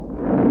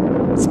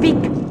Speak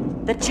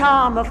the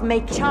charm of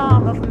make,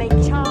 charm of make,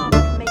 charm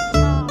of make,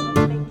 charm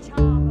of make,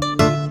 charm of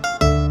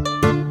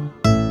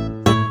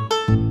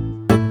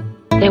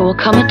make. There will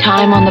come a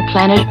time on the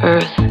planet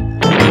Earth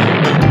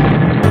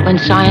when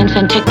science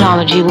and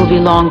technology will be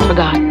long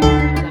forgotten.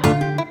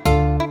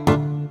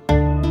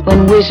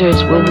 When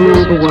wizards will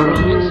rule the world.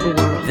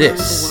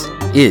 This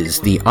is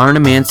the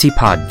Arnemancy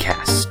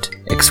Podcast,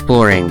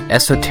 exploring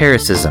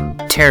esotericism,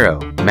 tarot,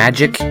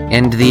 magic,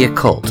 and the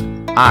occult.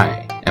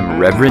 I am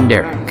Reverend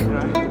Eric.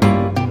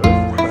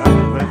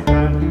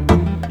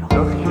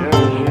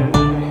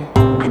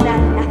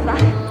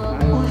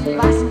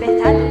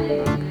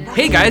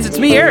 Hey guys, it's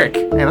me, Eric.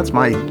 Hey, that's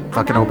my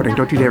fucking opening.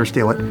 Don't you dare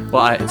steal it.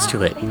 Well, it's too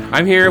late.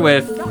 I'm here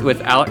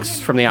with Alex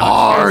from the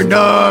Alex.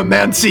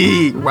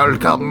 Arnemancy!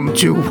 Welcome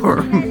to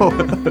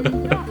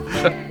Wormhole.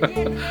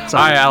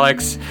 Hi,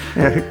 Alex.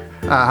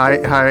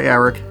 Hi,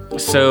 Eric.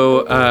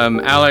 So,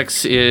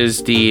 Alex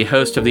is the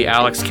host of the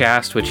Alex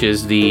Cast, which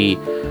is the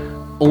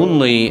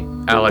only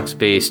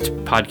Alex-based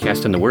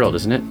podcast in the world,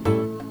 isn't it?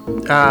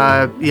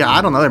 Yeah,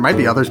 I don't know. There might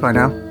be others by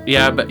now.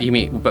 Yeah, but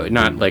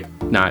not like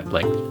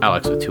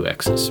Alex with two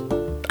X's.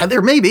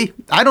 There may be.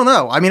 I don't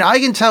know. I mean, I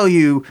can tell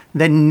you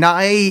that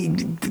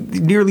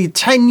nearly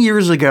 10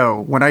 years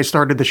ago when I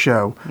started the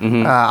show,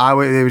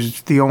 it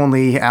was the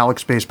only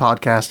Alex-based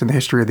podcast in the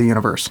history of the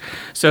universe.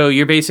 So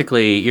you're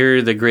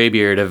the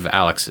graybeard of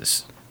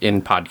Alex's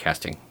in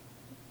podcasting.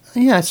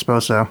 Yeah, I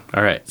suppose so.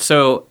 All right.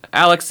 So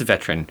Alex the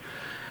veteran.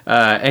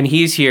 And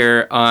he's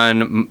here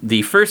on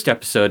the first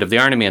episode of the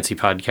Arnemancy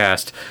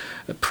Podcast,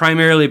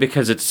 primarily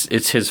because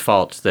it's his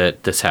fault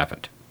that this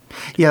happened.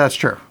 Yeah, that's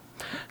true.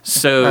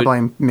 So I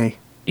blame me.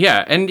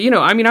 Yeah, and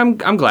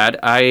I'm glad.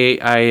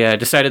 I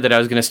decided that I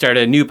was going to start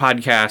a new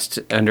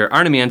podcast under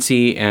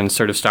Arnemancy and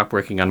sort of stop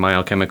working on My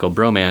Alchemical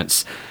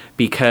Bromance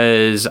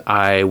because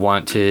I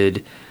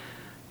wanted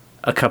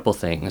a couple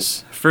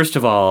things. First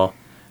of all,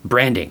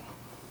 branding,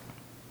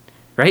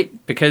 right?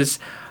 Because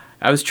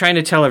I was trying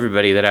to tell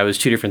everybody that I was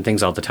two different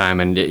things all the time,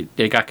 and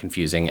it got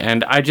confusing.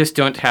 And I just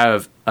don't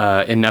have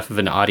enough of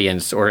an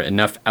audience or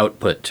enough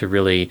output to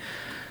really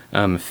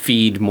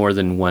feed more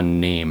than one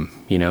name.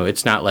 You know,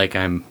 it's not like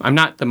I'm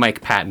not the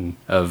Mike Patton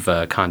of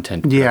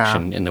content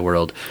production in the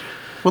world.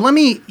 Well, let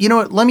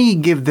me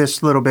give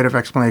this little bit of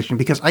explanation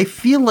because I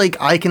feel like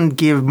I can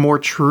give more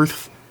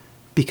truth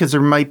because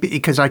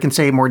I can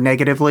say it more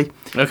negatively.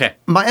 Okay.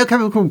 My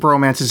Alchemical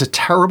Bromance is a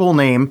terrible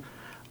name.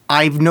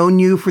 I've known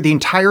you for the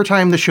entire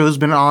time the show's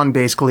been on,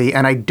 basically,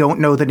 and I don't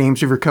know the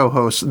names of your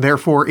co-hosts.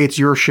 Therefore, it's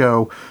your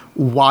show.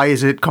 Why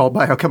is it called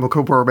My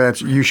Alchemical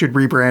Bromance? You should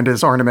rebrand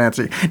as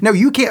Arnemancy. Now,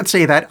 you can't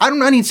say that. I'm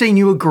not even saying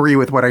you agree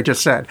with what I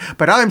just said,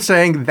 but I'm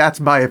saying that's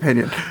my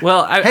opinion.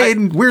 Well,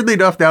 and weirdly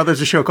enough, now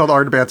there's a show called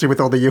Arnemancy with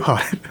only you on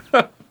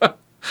it.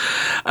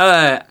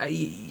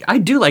 I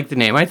do like the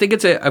name. I think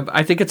it's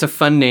a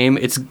fun name.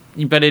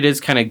 But it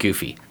is kind of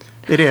goofy.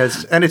 It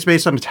is, and it's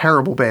based on a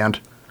terrible band.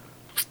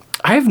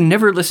 I've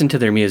never listened to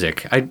their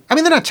music. I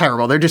mean, they're not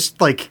terrible. They're just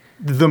like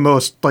the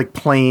most like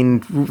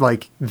plain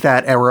like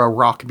that era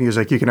rock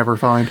music you can ever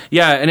find.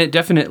 Yeah, and it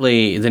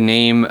definitely the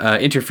name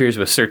interferes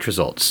with search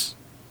results.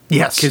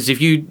 Yes, because if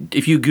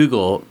you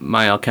Google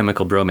My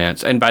Alchemical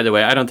Bromance, and by the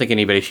way, I don't think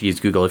anybody should use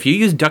Google. If you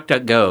use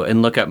DuckDuckGo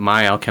and look up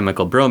My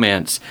Alchemical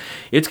Bromance,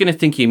 it's going to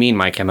think you mean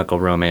My Chemical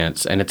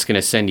Romance, and it's going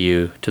to send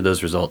you to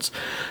those results.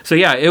 So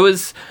yeah,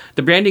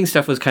 the branding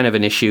stuff was kind of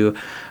an issue,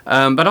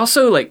 but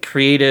also like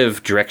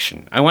creative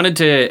direction. I wanted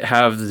to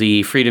have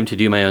the freedom to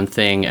do my own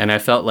thing, and I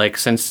felt like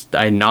since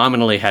I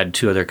nominally had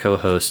two other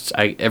co-hosts,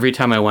 every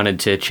time I wanted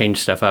to change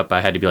stuff up,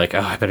 I had to be like, oh,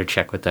 I better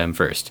check with them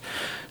first.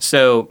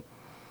 So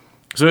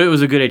it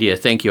was a good idea.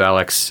 Thank you,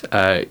 Alex.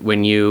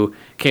 When you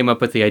came up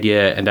with the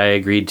idea and I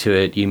agreed to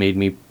it, you made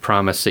me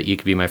promise that you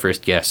could be my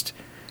first guest.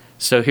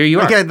 So here you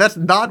are. Okay, that's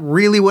not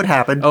really what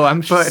happened. Oh,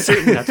 I'm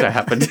certain that's what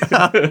happened.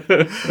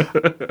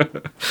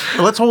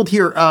 Let's hold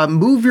here.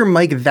 Move your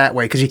mic that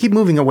way because you keep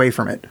moving away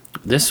from it.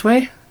 This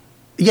way?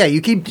 Yeah, you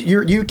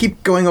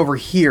keep going over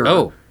here.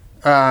 Oh.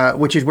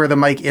 Which is where the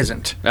mic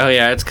isn't. Oh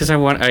yeah, it's because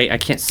I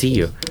can't see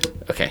you.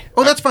 Okay.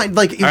 Oh, that's fine.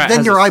 Like right,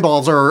 then your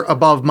eyeballs are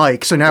above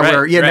Mike, so now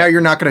now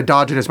you're not going to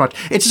dodge it as much.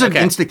 It's just an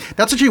instinct.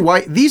 That's actually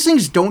why these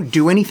things don't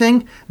do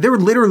anything. They're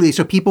literally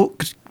so people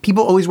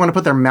always want to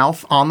put their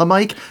mouth on the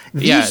mic.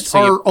 These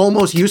are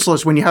almost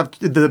useless when you have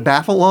the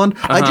baffle on.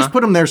 I just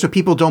put them there so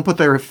people don't put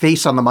their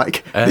face on the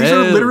mic. These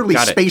are literally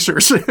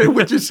spacers,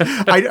 which is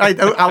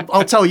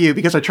I'll tell you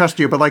because I trust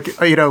you. But like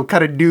kind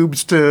of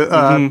noobs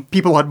to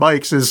people on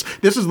mics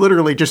this is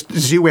literally just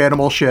zoo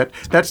animal shit.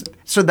 That's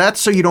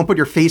so you don't put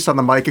your face on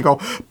the mic and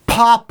go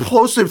pop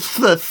plosive.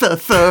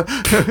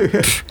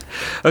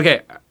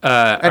 Okay.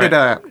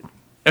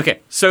 Okay.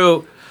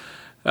 So.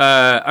 All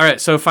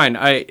right, so fine.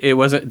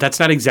 That's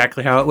not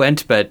exactly how it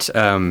went, but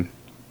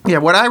yeah.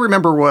 What I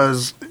remember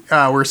was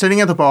we're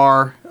sitting at the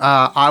bar.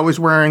 I was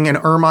wearing an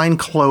ermine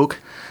cloak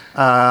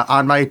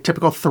on my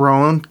typical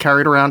throne,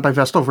 carried around by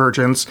Vestal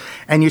virgins,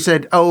 and you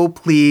said, "Oh,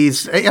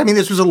 please." I mean,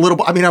 this was a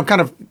little. I mean, I'm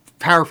kind of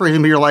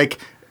paraphrasing, but you're like,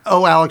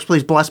 "Oh, Alex,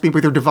 please bless me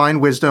with your divine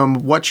wisdom.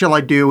 What shall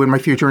I do in my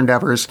future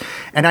endeavors?"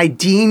 And I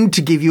deign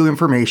to give you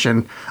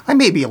information. I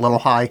may be a little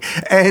high,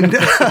 and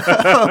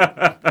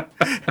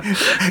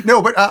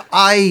no, but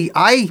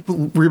I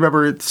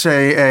remember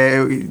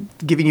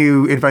giving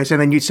you advice,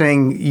 and then you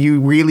saying you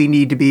really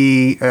need to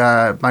be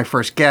my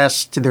first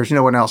guest. There's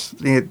no one else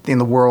in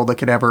the world that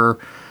could ever,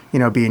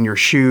 be in your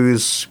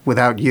shoes.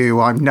 Without you,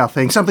 I'm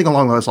nothing. Something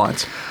along those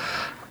lines.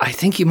 I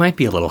think you might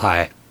be a little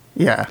high.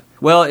 Yeah.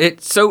 Well,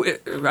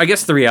 I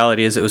guess the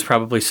reality is it was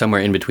probably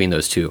somewhere in between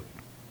those two.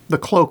 The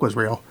cloak was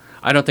real.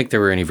 I don't think there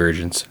were any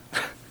virgins.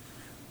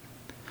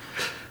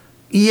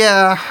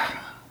 Yeah.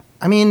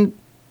 I mean,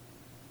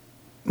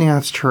 yeah,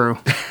 that's true.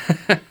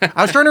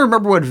 I was trying to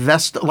remember what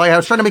I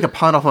was trying to make a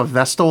pun off of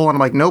Vestal, and I'm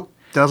like, nope,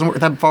 doesn't work.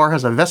 That bar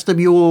has a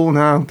vestibule.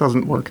 No,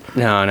 doesn't work.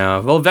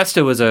 No. Well,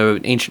 Vesta was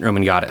an ancient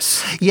Roman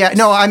goddess. Yeah,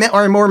 no, I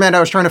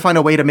was trying to find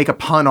a way to make a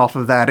pun off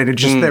of that, and it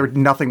just,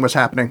 nothing was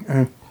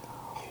happening.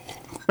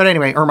 But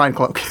anyway, Ermine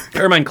Cloak.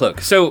 Ermine Cloak.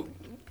 So,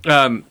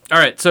 all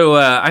right. So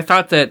I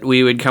thought that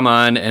we would come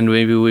on and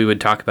maybe we would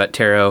talk about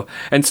tarot.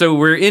 And so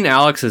we're in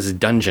Alex's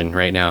dungeon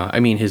right now. I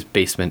mean, his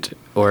basement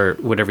or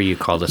whatever you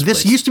call this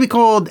place. Used to be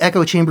called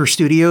Echo Chamber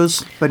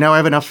Studios, but now I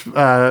have enough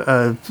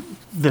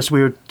this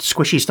weird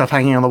squishy stuff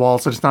hanging on the wall,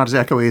 so it's not as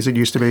echoey as it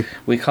used to be.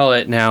 We call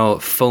it now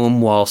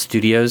Foam Wall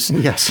Studios.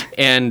 Yes.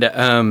 And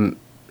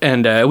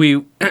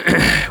we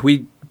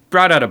we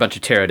brought out a bunch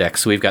of tarot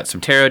decks. So we've got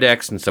some tarot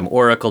decks and some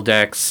oracle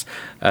decks.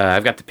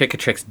 I've got the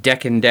Picatrix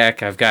Deccan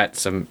deck. I've got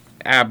some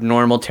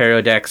abnormal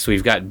tarot decks.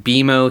 We've got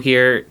BMO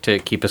here to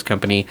keep us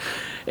company.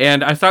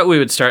 And I thought we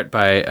would start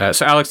by...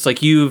 so, Alex,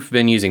 you've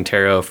been using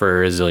tarot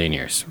for a zillion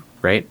years,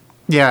 right?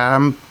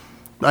 Yeah.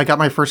 I got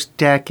my first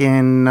deck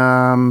in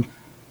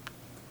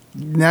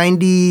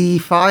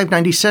 95,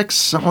 96,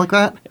 something like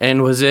that.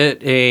 And was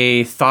it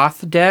a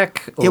Thoth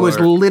deck? It was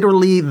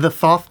literally the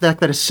Thoth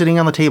deck that is sitting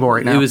on the table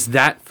right now. It was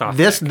that Thoth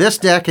deck. This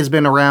deck has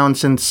been around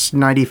since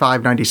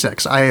 95,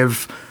 96. I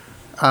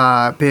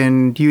have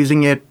been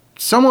using it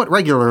somewhat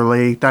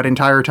regularly that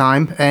entire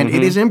time, and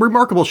it is in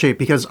remarkable shape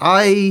because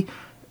I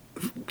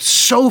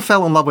so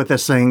fell in love with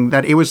this thing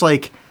that it was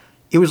like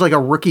a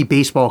rookie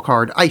baseball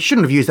card. I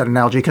shouldn't have used that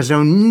analogy because I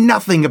know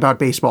nothing about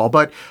baseball,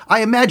 but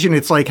I imagine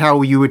it's like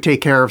how you would take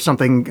care of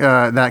something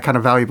that kind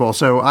of valuable.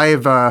 So I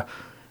have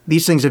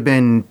these things have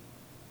been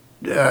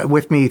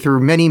with me through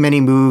many, many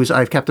moves.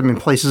 I've kept them in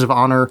places of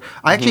honor.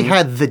 I actually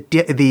had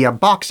the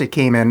box it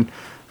came in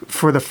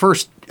for the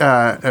first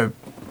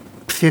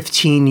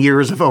 15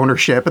 years of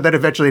ownership, but then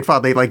eventually it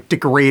finally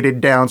degraded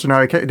down. So now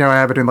I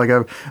have it in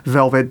a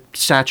velvet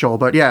satchel.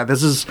 But yeah,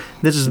 this is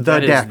the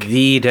deck. Is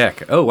the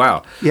deck. Oh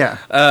wow. Yeah.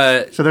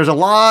 So there's a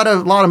lot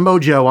of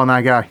mojo on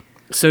that guy.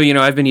 So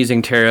I've been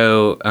using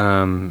tarot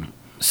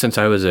since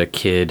I was a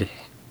kid.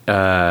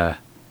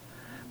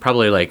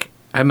 Probably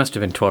I must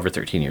have been 12 or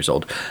 13 years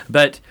old.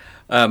 But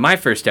my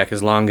first deck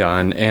is long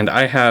gone, and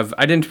I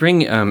didn't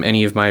bring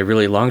any of my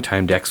really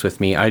long-time decks with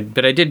me,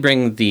 but I did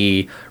bring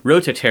the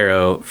Rota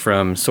Tarot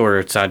from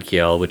Sor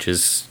Tzadkiel, which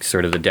is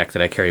sort of the deck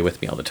that I carry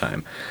with me all the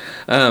time.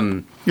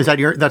 Is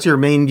that's your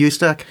main use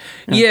deck?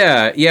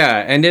 Yeah,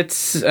 and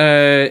it's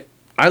I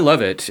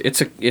love it.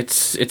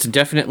 It's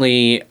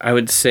definitely, I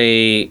would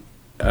say,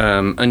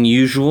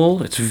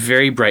 unusual. It's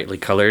very brightly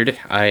colored.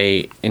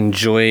 I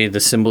enjoy the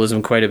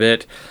symbolism quite a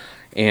bit,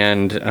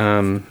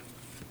 and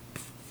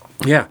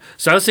yeah,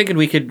 so I was thinking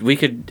we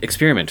could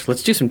experiment.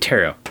 Let's do some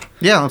tarot.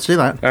 Yeah, let's do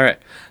that. All right.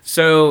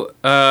 So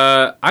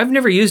I've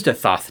never used a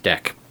Thoth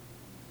deck.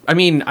 I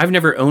mean, I've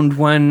never owned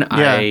one.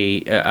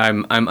 Yeah.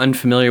 I'm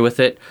unfamiliar with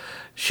it.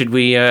 Should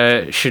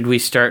we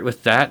start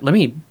with that?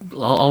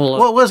 Well,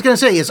 what I was going to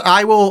say is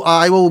I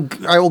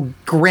will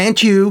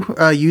grant you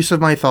use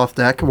of my Thoth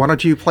deck. Why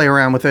don't you play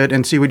around with it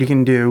and see what you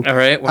can do? All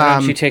right. Why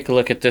don't you take a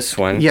look at this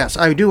one? Yes,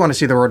 I do want to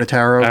see the Rota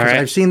Tarot because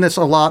I've seen this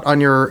a lot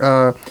on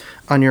your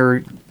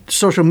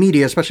social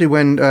media, especially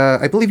when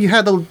I believe you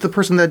had the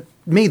person that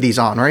made these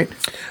on, right?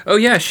 Oh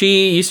yeah,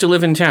 she used to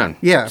live in town.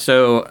 Yeah.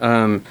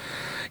 So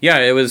yeah,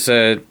 it was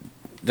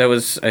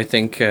I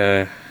think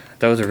that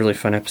was a really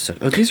fun episode.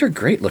 Oh, these are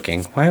great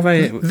looking. Why have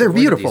I? They're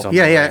beautiful.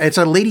 Yeah. It's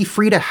a Lady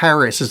Frida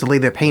Harris is the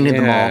lady that painted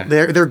them all.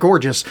 They're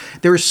gorgeous.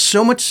 There is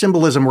so much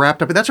symbolism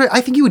wrapped up. That's right.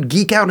 I think you would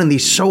geek out in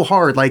these so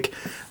hard.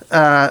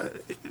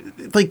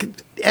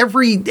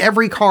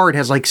 Every card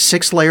has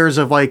 6 layers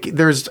of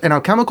there's an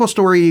alchemical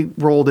story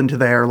rolled into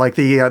there,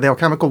 the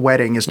alchemical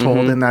wedding is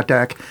told in that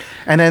deck,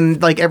 and then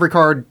every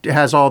card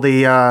has all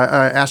the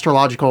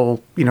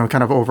astrological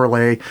kind of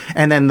overlay,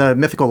 and then the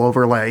mythical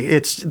overlay.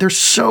 It's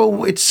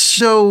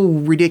so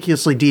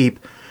ridiculously deep.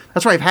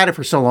 That's why I've had it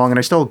for so long, and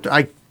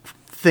I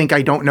think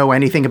I don't know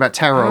anything about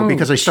tarot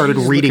because I started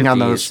reading on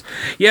those.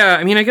 Yeah,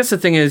 I mean, I guess the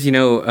thing is,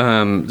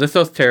 the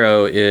Thoth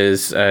Tarot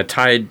is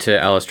tied to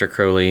Aleister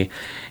Crowley,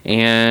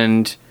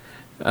 and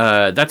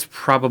that's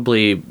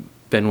probably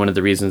been one of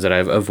the reasons that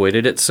I've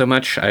avoided it so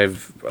much.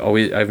 I've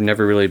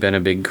never really been a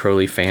big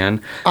Crowley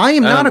fan. I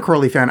am not a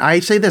Crowley fan.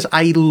 I say this,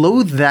 I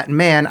loathe that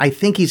man. I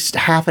think he's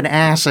half an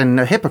ass and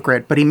a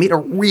hypocrite, but he made a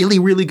really,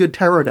 really good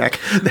tarot deck.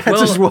 That's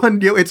just one.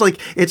 It's like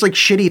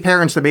shitty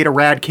parents that made a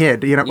rad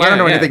kid. I don't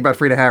know anything about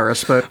Frida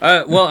Harris, but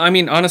well, I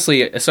mean,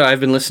 honestly, so I've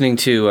been listening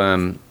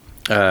to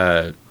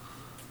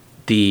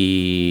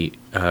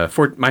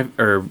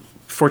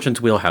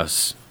Fortune's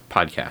Wheelhouse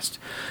podcast,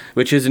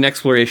 which is an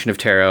exploration of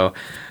tarot,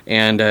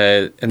 and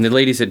the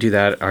ladies that do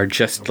that are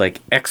just like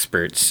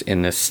experts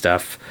in this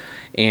stuff,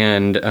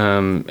 and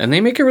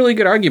they make a really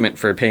good argument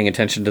for paying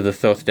attention to the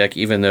Thoth deck,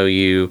 even though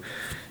you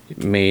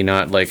may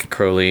not like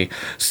Crowley.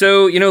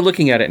 So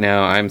looking at it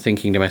now, I'm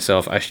thinking to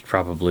myself, I should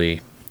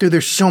probably. Dude,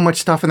 there's so much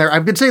stuff in there.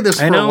 I've been saying this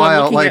for a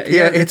while.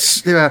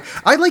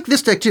 I like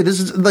this deck too.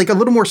 This is like a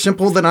little more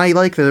simple than I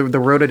like the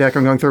Rhoda deck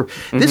I'm going through.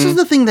 Mm-hmm. This is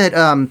the thing that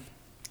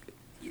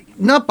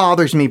not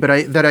bothers me, but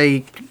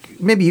I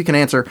maybe you can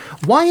answer.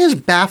 Why is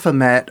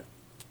Baphomet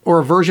or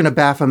a version of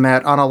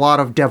Baphomet on a lot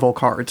of devil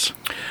cards?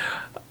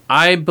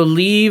 I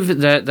believe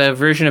that the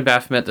version of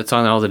Baphomet that's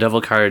on all the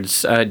devil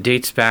cards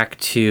dates back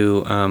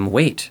to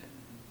Wait.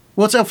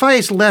 Well, it's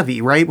Alpheus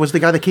Levy, right? Was the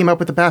guy that came up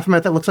with the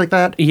Baphomet that looks like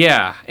that?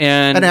 Yeah,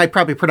 and I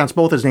probably pronounced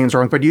both his names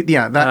wrong, but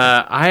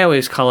I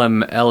always call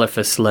him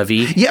Eliphas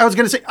Levy. Yeah, I was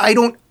going to say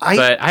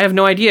but I have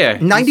no idea.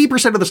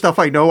 90% of the stuff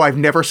I know, I've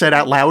never said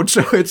out loud.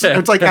 So it's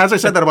like as I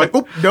said that, I'm like,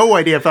 oh, no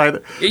idea if I.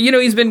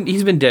 He's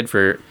been dead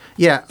for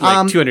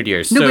 200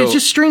 years. No, but it's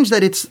just strange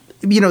that it's.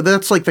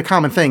 That's like the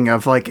common thing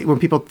of like when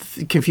people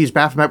confuse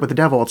Baphomet with the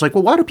devil. It's like,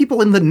 well, why do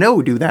people in the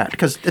know do that?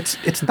 Because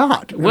it's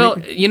not. Well,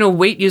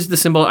 Wait is the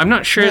symbol. I'm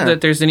not sure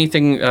that there's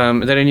anything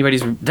that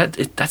anybody's.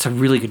 That's a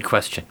really good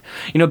question.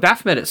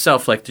 Baphomet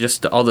itself, like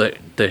just all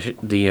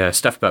the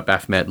stuff about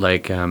Baphomet,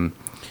 like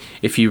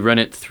if you run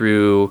it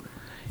through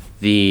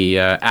the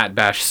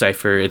Atbash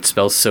cipher, it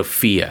spells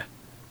Sophia.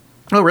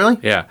 Oh, really?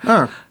 Yeah.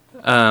 Oh.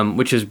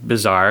 Which is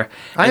bizarre.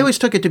 I always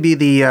took it to be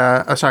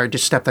the. Sorry,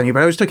 just stepped on you, but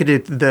I always took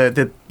it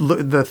to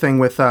the thing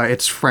with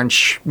it's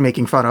French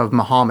making fun of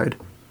Muhammad.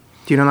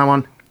 Do you know that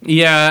one?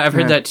 Yeah, I've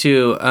heard that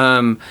too.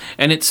 And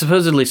it's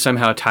supposedly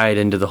somehow tied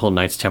into the whole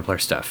Knights Templar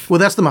stuff. Well,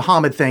 that's the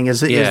Muhammad thing.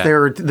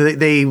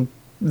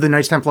 The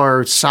Knights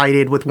Templar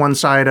sided with one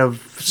side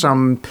of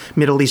some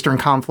Middle Eastern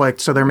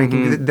conflict, so they're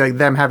making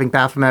them having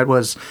Baphomet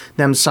was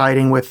them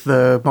siding with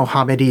the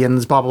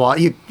Mohammedans. Blah blah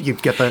blah. You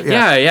get the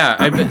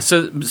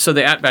So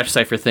the Atbash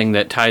cipher thing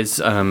that ties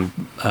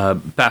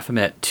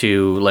Baphomet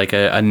to like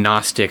a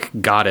Gnostic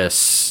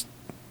goddess.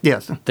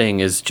 Yes. Thing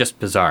is just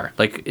bizarre.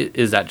 Like,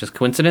 is that just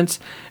coincidence?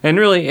 And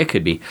really, it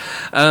could be.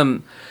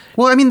 Well,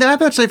 I mean, the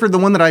Atbash cipher, the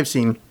one that I've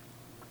seen,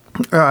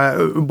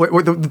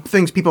 what the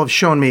things people have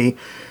shown me,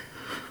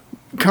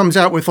 comes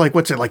out with like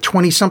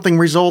 20-something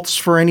results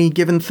for any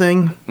given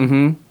thing.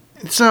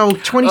 Mm-hmm. So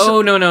 20.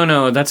 Oh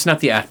no, that's not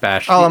the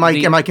Atbash. Oh,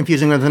 am I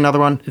confusing with another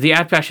one? The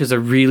Atbash is a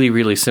really,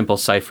 really simple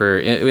cipher.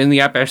 In the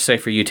Atbash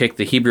cipher, you take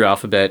the Hebrew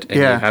alphabet and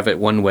you have it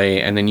one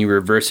way, and then you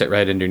reverse it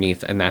right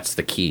underneath, and that's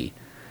the key.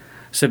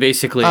 So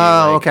basically...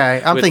 Oh,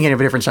 okay. I'm thinking of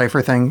a different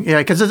cipher thing. Yeah,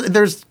 because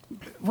there's...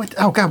 What?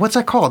 Oh, God, what's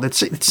that called?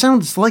 It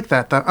sounds like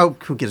that, though. Oh,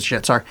 who gives a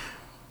shit? Sorry.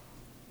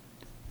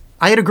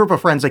 I had a group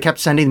of friends that kept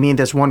sending me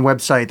this one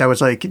website that was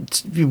like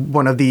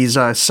one of these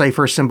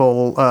cipher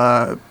symbol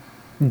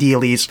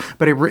dealies,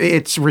 but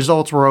its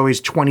results were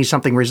always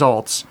 20-something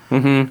results.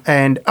 Mm-hmm.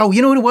 And,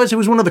 you know what it was? It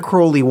was one of the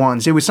Crowley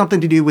ones. It was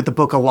something to do with the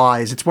Book of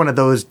Lies. It's one of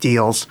those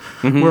deals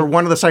where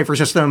one of the cipher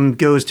system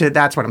goes to...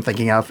 That's what I'm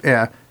thinking of,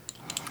 yeah.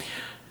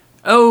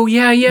 Oh,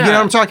 yeah. You know what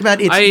I'm talking about?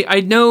 I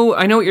know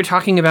what you're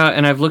talking about,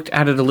 and I've looked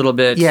at it a little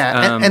bit.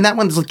 Yeah, and that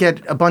one's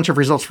get a bunch of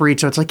results for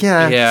each, so it's like, so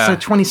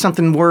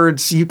 20-something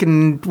words, you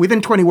can,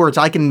 within 20 words,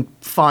 I can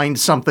find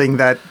something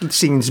that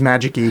seems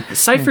magic-y.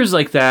 Ciphers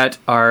like that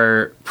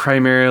are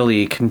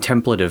primarily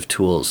contemplative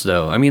tools,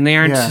 though. I mean, they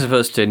aren't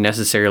supposed to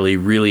necessarily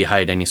really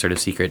hide any sort of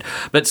secret.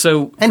 But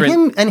so...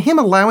 him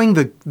allowing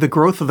the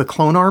growth of the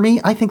clone army,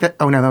 I think that...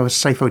 Oh, no, that was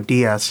Sifo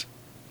Dyas.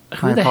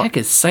 Who the heck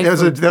is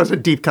Sifo? That was a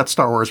deep cut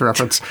Star Wars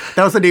reference.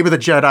 That was the name of the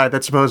Jedi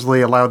that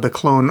supposedly allowed the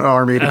clone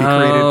army to be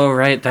created. Oh,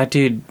 right. That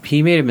dude,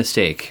 he made a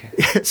mistake.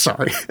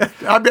 Sorry.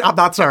 I'm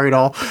not sorry at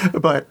all.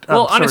 But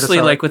well, honestly,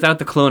 like without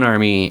the clone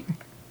army,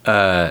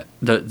 the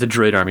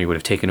droid army would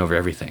have taken over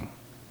everything.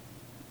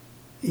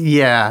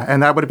 Yeah,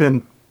 and that would have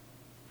been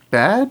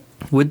bad?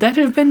 Would that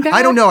have been bad?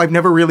 I don't know. I've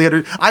never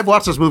really I've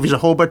watched those movies a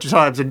whole bunch of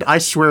times, and I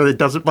swear it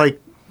doesn't make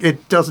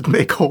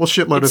a whole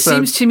shitload of sense.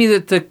 It seems to me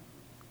that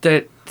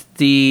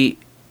the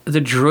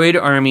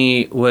droid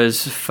army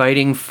was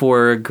fighting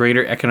for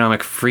greater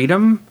economic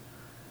freedom.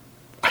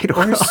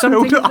 Or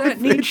something of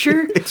that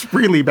nature. It's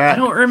really bad. I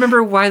don't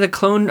remember why the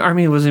clone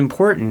army was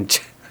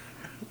important.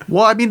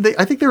 Well, I mean,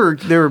 I think they were.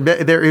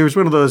 It was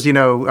one of those,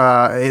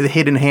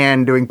 hidden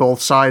hand doing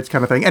both sides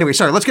kind of thing. Anyway,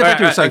 sorry. Let's get back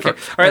to the cipher.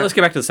 Okay. All right, let's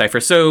get back to the cipher.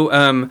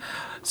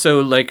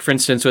 So, like for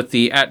instance, with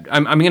the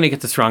I'm going to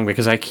get this wrong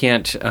because I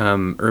can't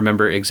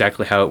remember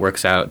exactly how it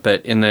works out.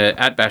 But in the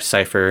Atbash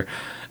cipher,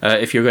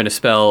 if you're going to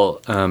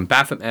spell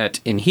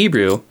Baphomet in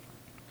Hebrew,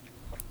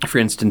 For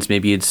instance,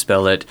 maybe you'd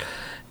spell it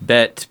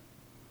bet,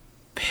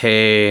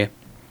 pay,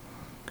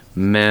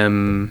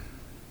 mem,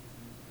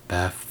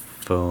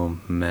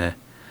 baphomet,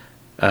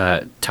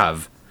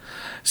 tav.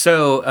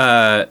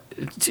 So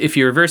if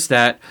you reverse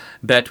that,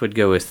 bet would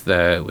go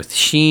with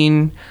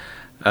sheen.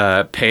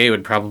 Pay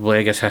would probably,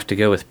 I guess, have to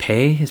go with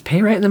pay. Is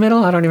pay right in the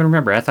middle? I don't even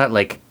remember. I thought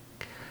like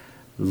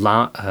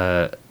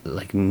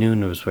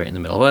noon was right in the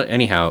middle. Well,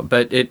 anyhow,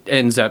 but it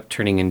ends up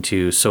turning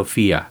into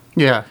Sophia.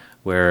 Yeah.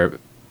 Where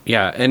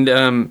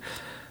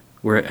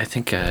I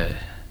think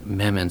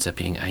mem ends up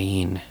being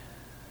ayin. I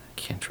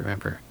can't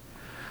remember.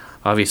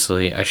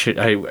 Obviously, I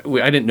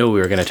didn't know we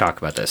were going to talk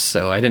about this,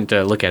 so I didn't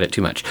look at it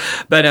too much.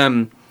 But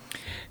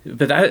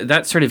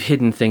that sort of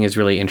hidden thing is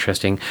really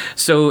interesting.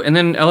 So, and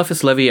then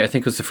Eliphas Levi, I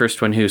think, was the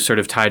first one who sort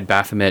of tied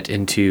Baphomet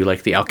into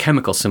like the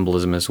alchemical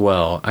symbolism as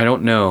well. I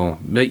don't know,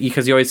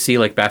 because you always see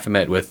like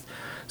Baphomet with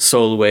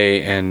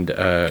Solway and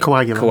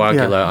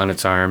Coagula on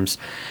its arms,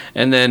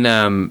 and then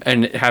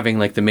and having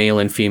like the male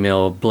and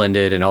female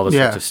blended and all this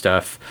sorts of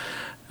stuff.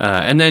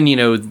 And then,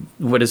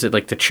 what is it,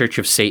 like the Church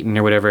of Satan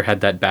or whatever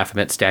had that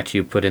Baphomet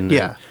statue put in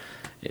the,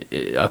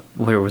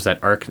 where was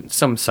that?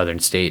 Some southern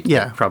state.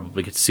 Yeah.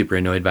 Probably gets super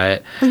annoyed by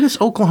it. I think it's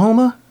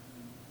Oklahoma.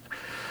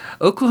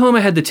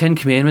 Oklahoma had the 10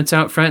 Commandments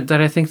out front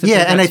that I think...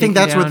 and I think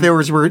that's what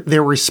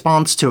their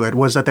response to it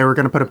was, that they were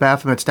going to put a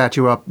Baphomet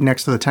statue up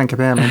next to the 10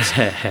 Commandments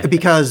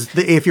because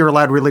if you're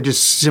allowed religious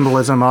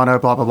symbolism on it,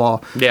 blah, blah, blah.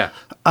 Yeah.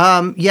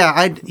 And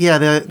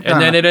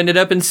then it ended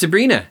up in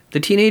Sabrina, the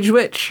Teenage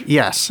Witch.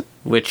 Yes.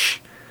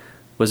 Which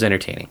was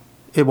entertaining.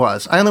 It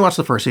was. I only watched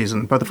the first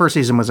season, but the first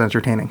season was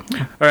entertaining.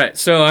 All right,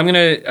 so I'm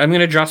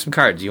gonna draw some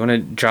cards. You want to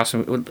draw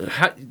some?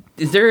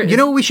 Is there? You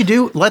know what we should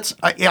do? Let's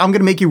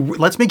make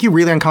you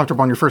really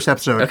uncomfortable on your first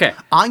episode. Okay.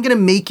 I'm gonna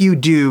make you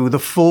do the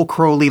full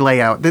Crowley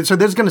layout. So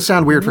this is gonna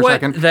sound weird for a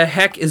second. What the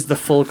heck is the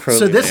full Crowley?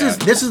 So this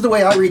is the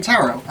way I read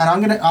tarot, and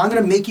I'm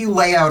gonna make you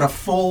lay out a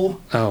full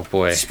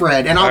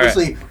spread. And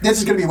obviously, this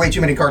is gonna be way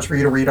too many cards for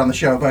you to read on the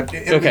show, but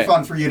it'll be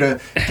fun for you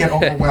to get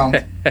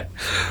overwhelmed.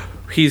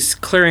 He's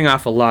clearing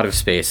off a lot of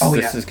space.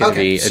 This is going to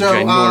be a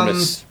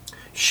ginormous...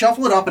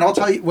 Shuffle it up, and I'll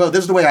tell you... Well,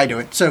 this is the way I do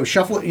it. So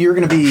shuffle it. You're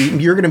going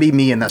to be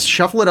me in this.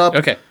 Shuffle it up.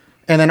 Okay.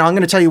 And then I'm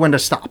going to tell you when to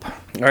stop.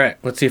 All right.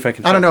 Let's see if I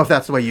can... I don't know if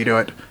that's the way you do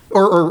it.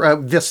 Or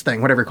this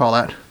thing, whatever you call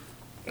that.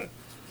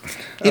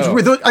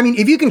 I mean,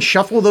 if you can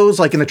shuffle those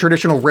like in the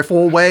traditional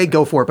riffle way,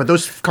 go for it. But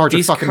those cards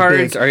are fucking big.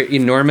 These cards are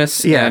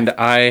enormous, and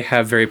I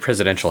have very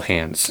presidential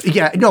hands.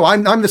 Yeah, no,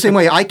 I'm the same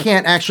way. I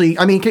can't actually.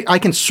 I mean, I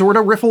can sort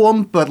of riffle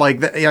them, but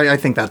like, I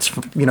think that's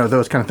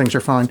those kind of things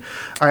are fine.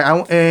 All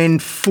right, and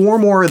 4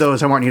 more of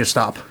those. I want you to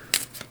stop.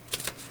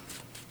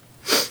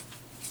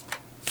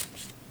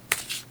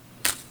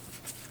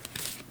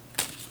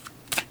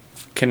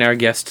 Can our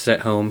guests at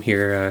home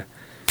hear?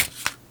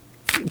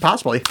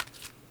 Possibly.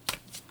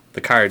 The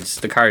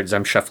cards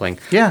I'm shuffling.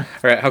 Yeah.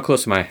 All right, how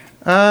close am I?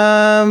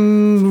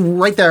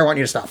 Right there, I want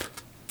you to stop.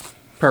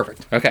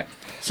 Perfect. Okay.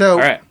 So, all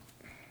right.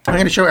 I'm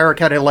going to show Eric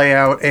how to lay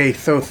out a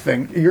Thoth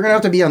thing. You're going to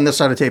have to be on this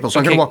side of the table, so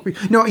I'm going to walk...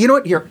 No, you know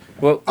what? Here.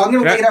 Well, I'm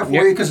going to lay it out for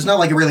you, because it's not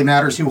like it really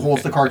matters who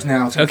holds the cards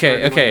now.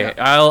 Okay.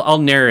 I'll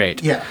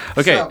narrate. Yeah.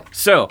 Okay,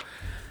 so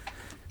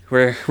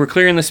we're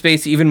clearing the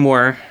space even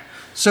more.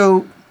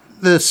 So...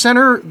 The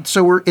center, it's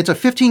a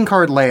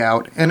 15-card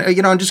layout, and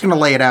I'm just going to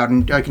lay it out,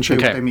 and I can show you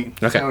what I mean.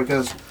 Okay. So it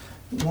goes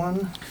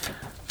 1,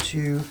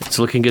 2. It's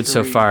looking good 3.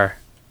 So far.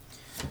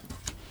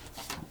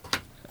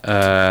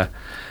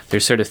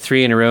 There's sort of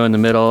 3 in a row in the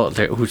middle.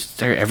 I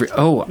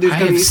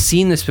have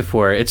seen this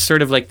before. It's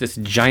sort of like this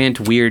giant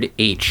weird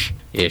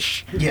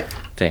H-ish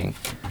thing.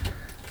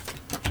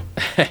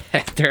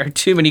 There are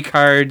too many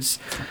cards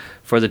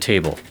for the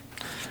table.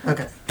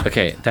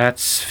 Okay,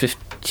 that's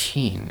 15.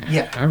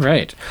 Yeah. All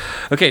right.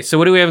 Okay, so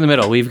what do we have in the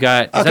middle? We've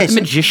got... Is that the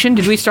Magician?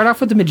 Did we start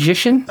off with the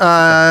Magician?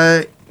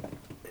 That's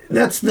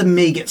the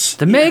Magus.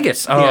 The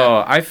Magus.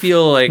 Oh, I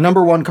feel like...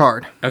 Number 1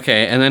 card.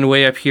 Okay, and then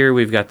way up here,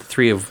 we've got the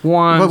 3 of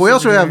Wands. But we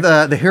also have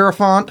the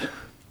Hierophant.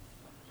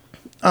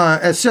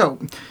 So...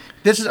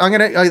 This is I'm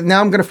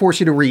gonna force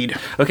you to read.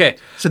 Okay.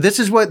 So this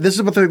is what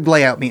the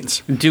layout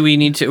means. Do we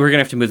need to? We're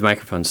gonna have to move the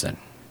microphones then.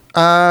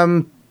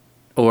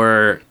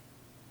 Or.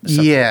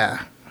 Something.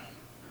 Yeah.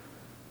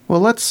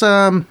 Well, let's.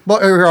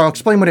 I'll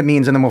explain what it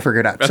means, and then we'll figure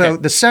it out. Okay. So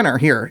the center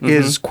here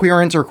is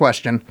querence or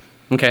question.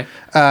 Okay.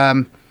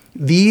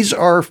 These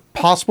are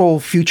possible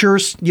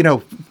futures.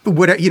 That's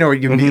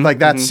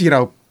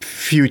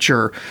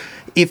future.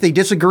 If they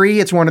disagree,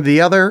 it's one or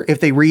the other. If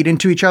they read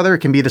into each other, it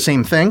can be the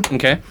same thing.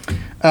 Okay.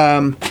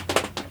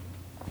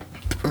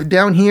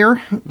 Down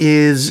here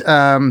is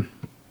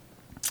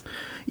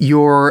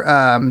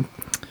your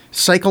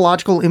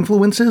psychological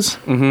influences.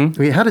 Mm-hmm.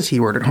 Wait, how does he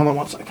word it? Hold on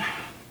one second.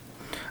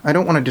 I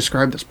don't want to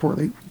describe this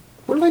poorly.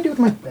 What did I do with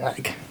my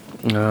bag?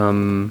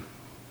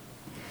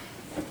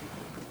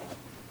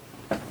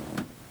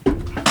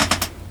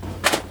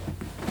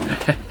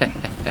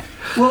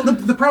 Well,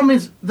 the problem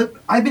is that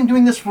I've been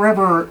doing this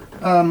forever,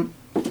 and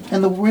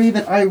the way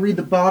that I read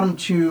the bottom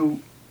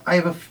two, I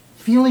have a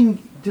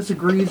feeling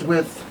disagrees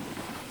with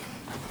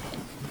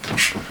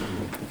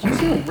Do you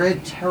see a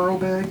red tarot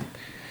bag?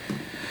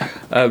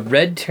 A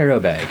red tarot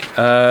bag.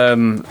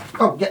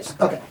 Oh, yes.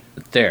 Okay.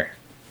 There.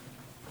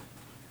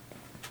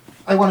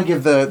 I want to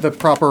give the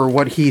proper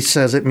what he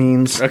says it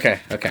means. Okay.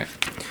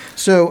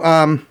 So,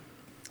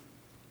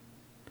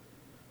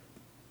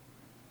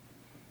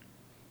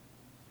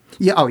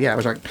 yeah, I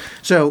was right.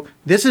 So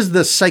this is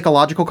the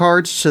psychological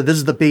cards. So this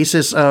is the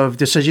basis of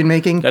decision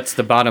making. That's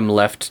the bottom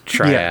left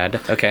triad.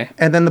 Yeah. Okay.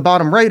 And then the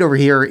bottom right over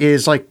here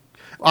is like,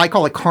 I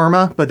call it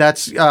karma, but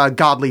that's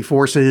godly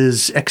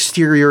forces,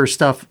 exterior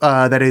stuff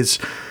that is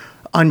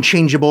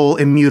unchangeable,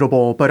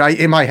 immutable. But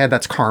in my head,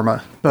 that's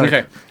karma. But,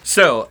 okay.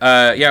 So,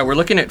 we're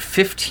looking at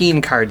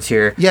 15 cards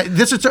here. Yeah,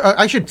 this is,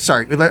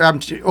 sorry, I'm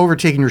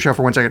overtaking your show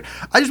for 1 second.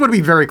 I just want to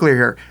be very clear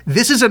here.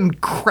 This is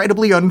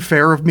incredibly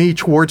unfair of me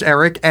towards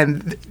Eric,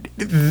 and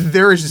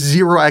there is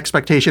zero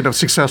expectation of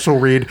successful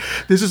read.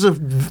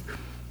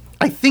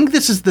 I think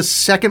this is the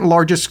second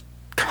largest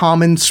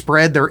common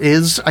spread there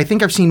is. I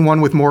think I've seen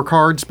one with more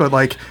cards, but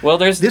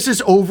this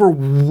is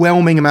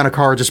overwhelming amount of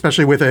cards,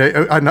 especially with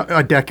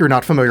a deck you're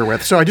not familiar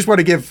with. So I just want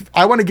to give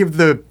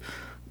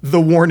the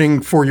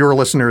warning for your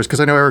listeners, because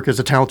I know Eric is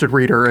a talented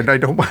reader, and I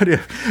don't want to.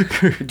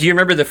 Do you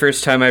remember the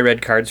first time I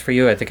read cards for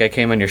you? I think I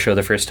came on your show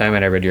the first time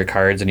and I read your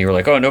cards, and you were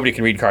like, "Oh, nobody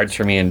can read cards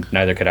for me," and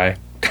neither could I.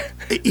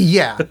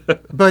 Yeah,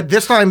 but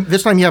this time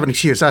you have an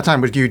excuse. That time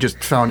was you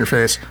just fell on your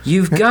face.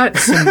 You've got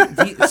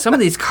some of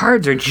these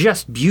cards are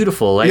just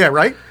beautiful. Yeah,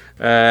 right.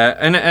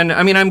 And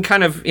I mean, I'm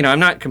kind of, I'm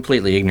not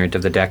completely ignorant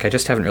of the deck. I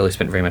just haven't really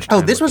spent very much time.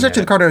 Oh, this was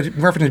actually the card I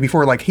referenced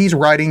before. Like, he's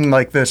riding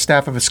like the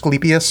staff of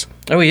Asclepius.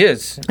 Oh, he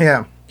is.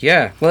 Yeah.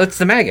 Yeah, well, it's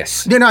the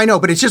Magus. Yeah, no, I know,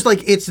 but it's just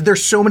like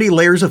there's so many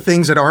layers of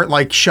things that aren't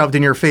like shoved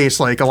in your face,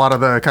 like a lot of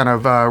the kind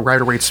of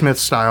Rider-Waite-Smith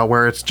style,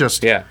 where it's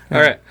just yeah.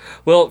 All right.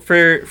 Well,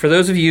 for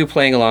those of you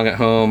playing along at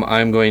home,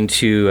 I'm going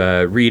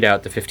to read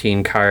out the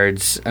 15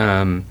 cards,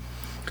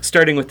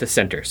 starting with the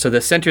center. So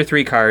the center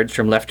 3 cards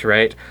from left to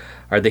right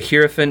are the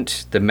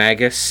Hierophant, the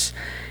Magus,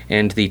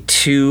 and the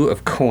 2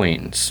 of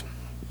Coins.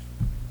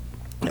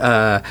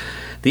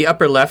 The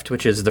upper left,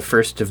 which is the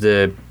first of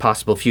the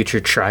possible future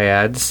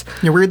triads.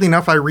 Yeah, weirdly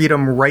enough, I read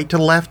them right to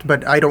left,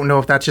 but I don't know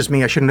if that's just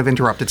me. I shouldn't have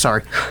interrupted.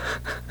 Sorry.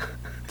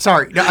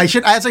 Sorry. I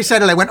should. As I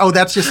said it, I went, "Oh,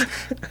 that's just."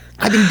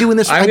 I've been doing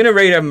this. I'm going to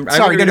read them.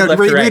 Sorry, read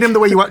them the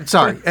way you want.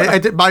 Sorry,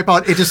 my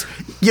apologies. It just,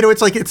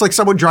 it's like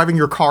someone driving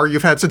your car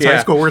you've had since high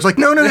school, where it's like,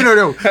 no.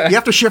 You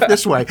have to shift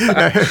this way.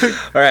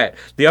 All right.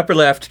 The upper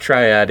left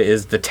triad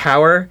is the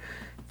Tower,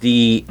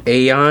 the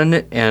Aeon,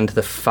 and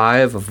the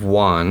 5 of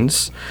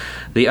Wands.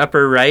 The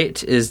upper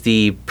right is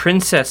the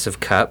Princess of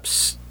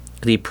Cups,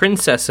 the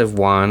Princess of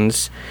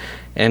Wands,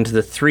 and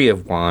the 3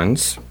 of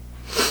Wands.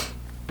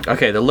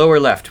 Okay, the lower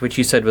left, which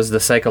you said was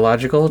the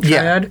psychological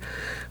triad. Yeah.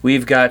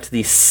 We've got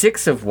the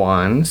 6 of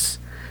Wands,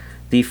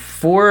 the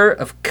 4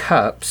 of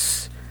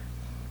Cups,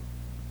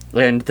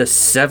 and the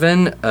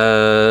 7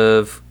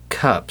 of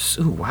Cups.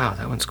 Ooh, wow,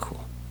 that one's cool.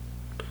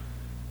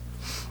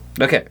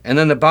 Okay, and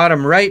then the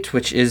bottom right,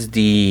 which is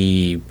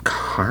the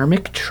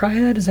karmic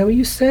triad, is that what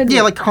you said?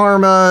 Yeah, like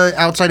karma,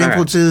 outside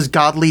influences,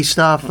 godly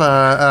stuff,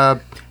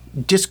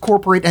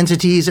 discorporate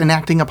entities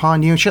enacting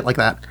upon you, shit like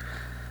that.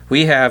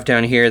 We have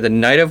down here the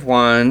Knight of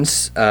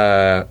Wands,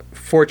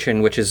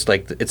 Fortune, which is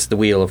like, it's the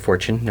Wheel of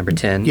Fortune, number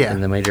 10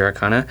 in the Major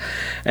Arcana,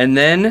 and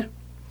then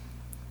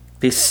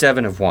the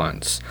 7 of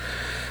Wands.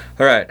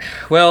 All right.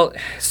 Well,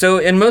 so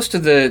in most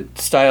of the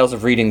styles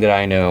of reading that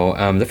I know,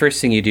 the first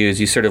thing you do is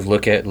you sort of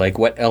look at like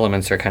what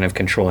elements are kind of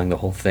controlling the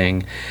whole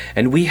thing,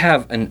 and we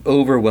have an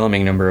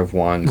overwhelming number of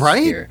wands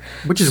here,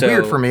 which is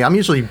weird for me. I'm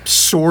usually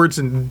swords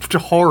and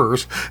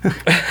horrors.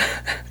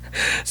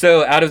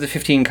 So out of the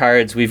 15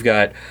 cards, we've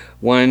got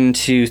 1,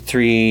 2,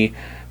 3,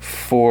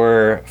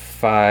 4,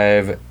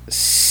 5,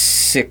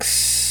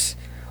 6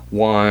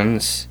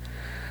 wands,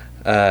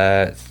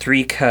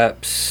 3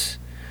 cups.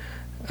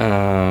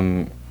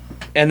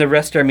 And the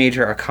rest are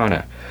major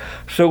arcana.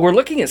 So we're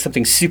looking at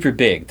something super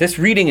big. This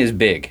reading is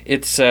big.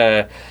 It's,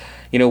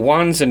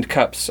 wands and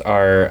cups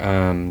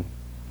are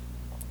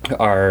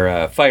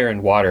fire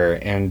and water,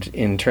 and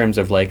in terms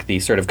of like the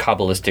sort of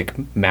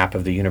Kabbalistic map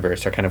of the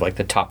universe, are kind of like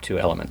the top 2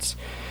 elements.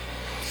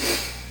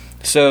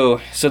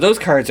 So those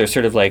cards are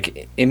sort of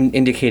like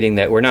indicating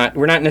that we're not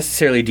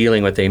necessarily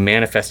dealing with a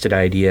manifested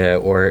idea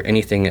or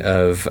anything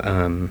of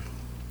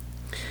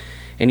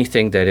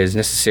anything that is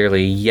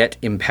necessarily yet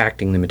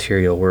impacting the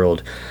material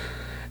world.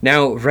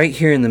 Now, right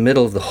here in the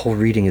middle of the whole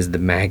reading is the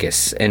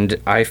Magus, and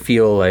I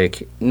feel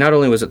like not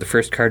only was it the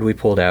first card we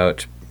pulled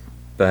out,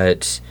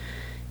 but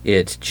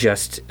it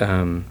just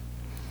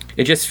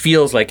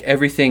feels like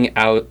everything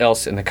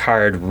else in the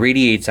card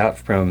radiates out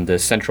from the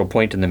central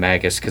point in the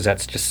Magus, because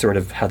that's just sort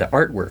of how the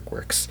artwork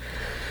works.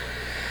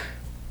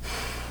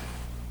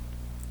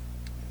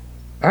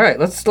 All right,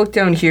 let's look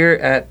down here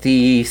at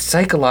the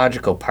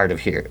psychological part of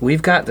here.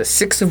 We've got the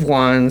 6 of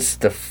Wands,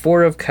 the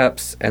 4 of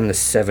Cups, and the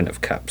 7 of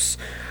Cups.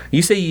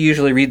 You say you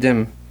usually read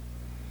them.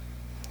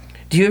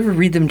 Do you ever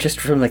read them just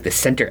from like the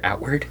center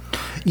outward?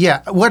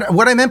 Yeah.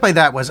 What I meant by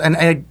that was,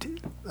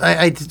 and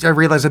I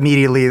realized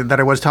immediately that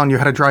I was telling you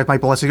how to drive my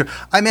blessing.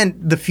 I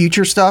meant the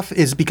future stuff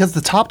is because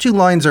the top 2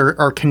 lines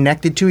are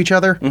connected to each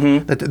other,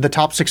 the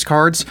top 6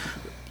 cards.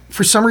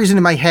 For some reason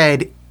in my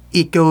head,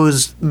 it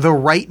goes the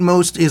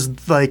rightmost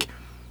is like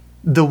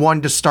the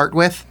one to start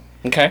with.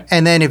 Okay.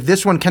 And then if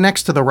this one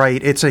connects to the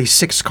right, it's a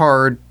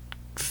 6-card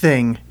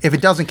thing. If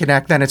it doesn't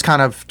connect, then it's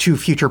kind of 2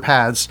 future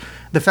paths.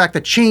 The fact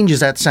that change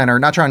is at center,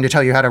 not trying to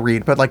tell you how to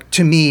read, but like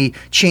to me,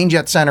 change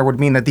at center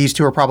would mean that these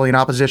 2 are probably in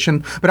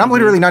opposition. But I'm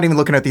literally not even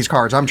looking at these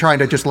cards. I'm trying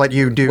to just let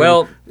you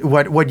do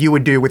what you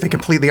would do with a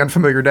completely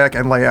unfamiliar deck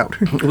and layout.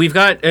 We've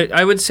got,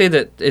 I would say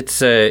that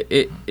it's,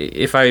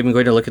 if I'm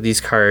going to look at these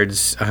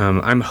cards,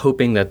 I'm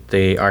hoping that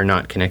they are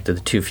not connected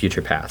to 2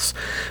 future paths.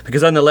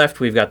 Because on the left,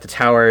 we've got the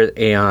Tower,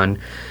 Aeon,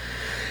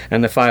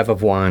 and the 5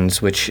 of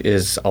Wands, which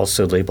is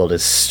also labeled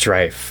as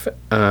Strife.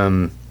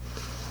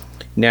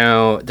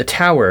 Now, the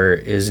Tower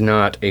is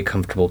not a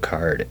comfortable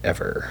card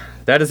ever.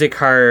 That is a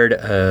card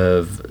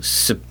of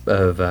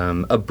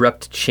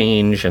abrupt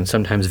change and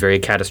sometimes very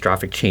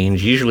catastrophic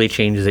change, usually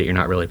changes that you're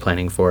not really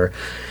planning for.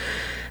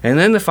 And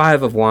then the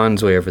 5 of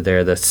Wands way over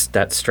there,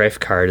 that Strife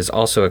card is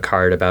also a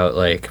card about,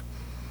 like,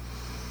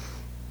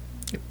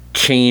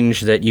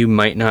 change that you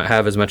might not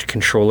have as much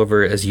control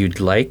over as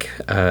you'd like.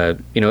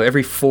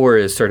 Every 4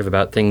 is sort of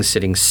about things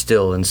sitting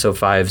still, and so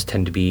 5s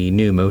tend to be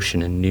new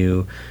motion and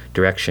new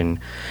direction.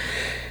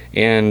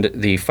 And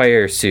the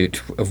Fire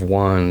suit of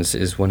Wands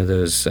is one of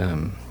those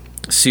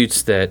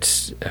suits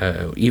that,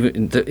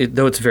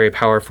 though it's very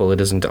powerful, it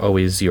isn't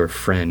always your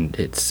friend.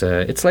 It's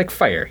like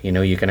fire.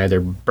 You can either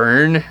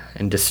burn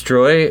and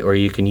destroy, or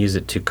you can use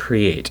it to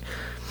create.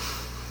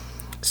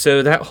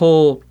 So that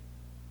whole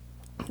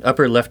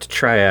upper left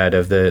triad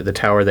of the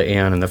Tower, the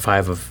Aeon, and the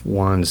 5 of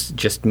Wands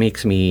just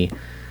makes me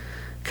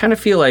kind of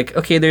feel like,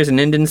 okay, there's an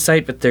end in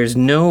sight, but there's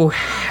no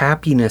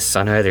happiness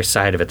on either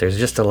side of it. There's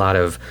just a lot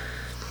of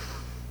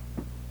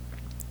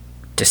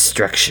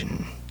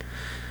destruction,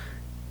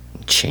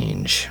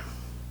 change.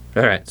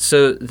 All right,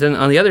 so then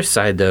on the other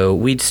side, though,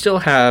 we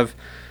have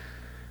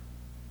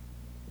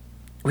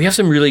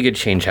some really good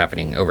change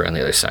happening over on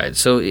the other side.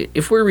 So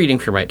if we're reading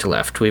from right to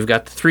left, we've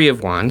got the 3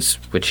 of Wands,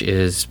 which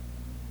is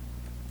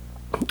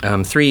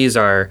 3s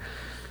are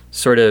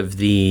sort of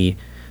the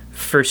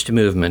first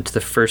movement,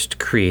 the first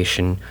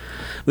creation,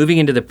 moving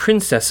into the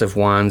Princess of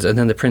Wands and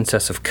then the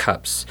Princess of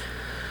Cups.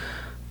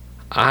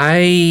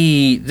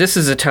 This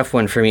is a tough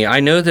one for me. I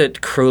know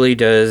that Crowley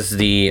does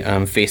the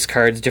face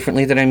cards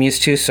differently than I'm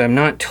used to, so I'm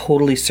not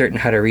totally certain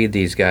how to read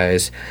these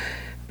guys.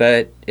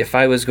 But if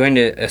I was going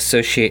to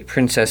associate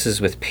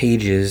princesses with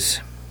pages,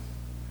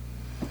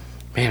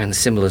 man, and the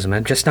symbolism,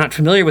 I'm just not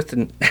familiar with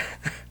the...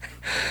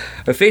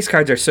 But face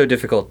cards are so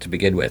difficult to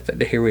begin with,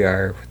 and here we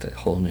are with a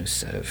whole new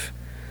set of...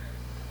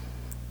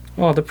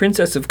 Oh, the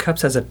Princess of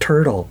Cups has a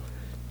turtle,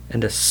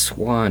 and a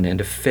swan, and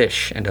a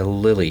fish, and a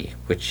lily,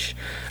 which...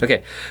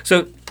 Okay,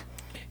 so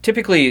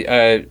typically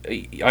I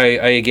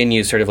again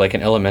use sort of like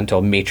an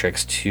elemental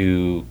matrix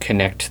to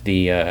connect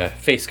the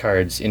face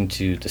cards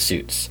into the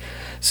suits.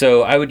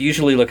 So I would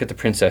usually look at the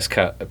princess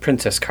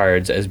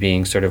cards as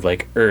being sort of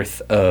like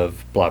Earth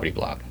of blah blah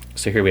blah.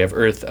 So here we have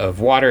Earth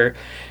of Water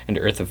and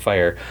Earth of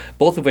Fire,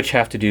 both of which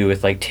have to do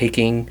with like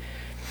taking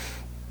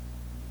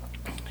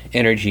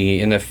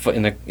energy. In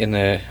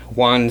the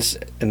Wands,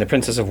 in the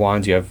Princess of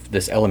Wands, you have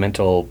this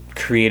elemental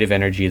creative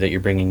energy that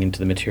you're bringing into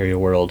the material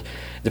world.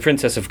 The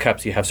Princess of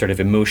Cups, you have sort of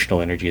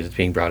emotional energy that's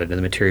being brought into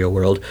the material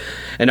world,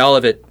 and all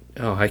of it.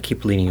 Oh, I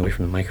keep leaning away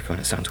from the microphone.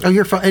 It sounds weird. Oh,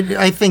 you're fine.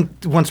 I think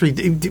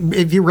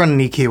if you run an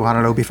EQ on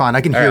it, it'll be fine.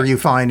 I can hear you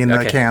fine in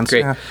the cans.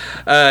 Great.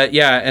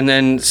 And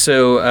then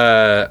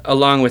so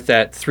along with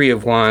that 3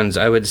 of Wands,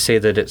 I would say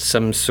that it's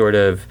some sort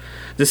of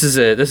this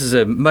is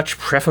a much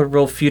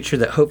preferable future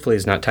that hopefully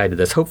is not tied to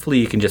this. Hopefully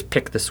you can just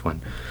pick this one,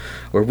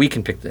 or we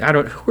can pick.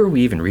 Who are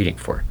we even reading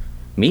for?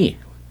 Me.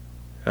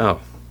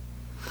 Oh.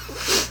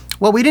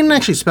 Well, we didn't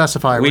actually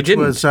specify, which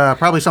was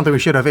probably something we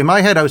should have. In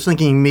my head, I was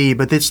thinking me,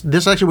 but this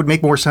actually would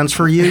make more sense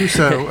for you.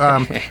 So,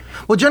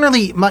 well,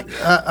 generally,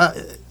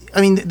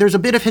 there's a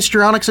bit of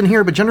histrionics in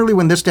here, but generally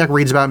when this deck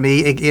reads about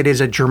me, it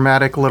is a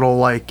dramatic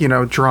little,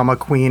 drama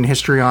queen,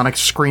 histrionic,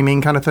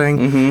 screaming kind of thing.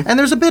 Mm-hmm. And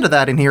there's a bit of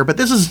that in here, but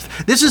this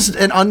is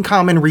an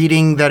uncommon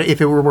reading that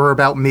if it were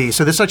about me.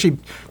 So this actually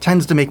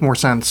tends to make more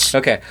sense.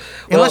 Okay.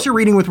 Well, unless you're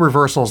reading with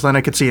reversals, then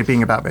I could see it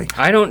being about me.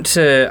 I don't,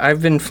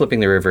 I've been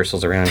flipping the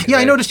reversals around. Yeah,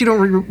 I noticed you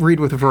don't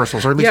read with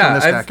reversals, or at least on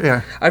this deck.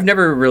 Yeah, I've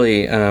never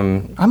really...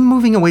 I'm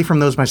moving away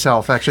from those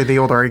myself, actually, the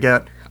older I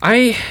get.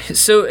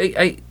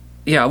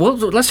 Yeah, well,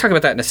 let's talk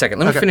about that in a second.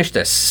 Let me finish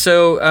this.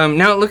 So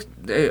now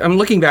I'm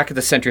looking back at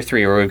the center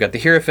 3, where we've got the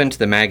Hierophant,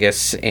 the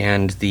Magus,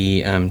 and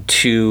the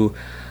 2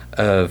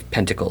 of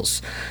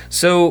Pentacles.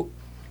 So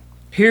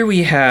here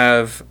we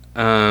have...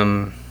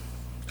 I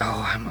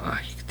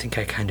think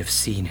I kind of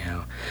see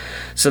now.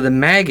 So the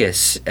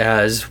Magus,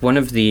 as one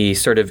of the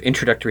sort of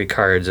introductory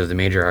cards of the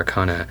Major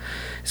Arcana,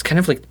 is kind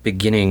of like the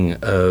beginning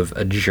of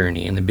a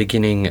journey and the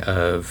beginning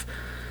of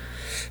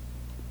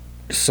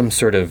some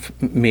sort of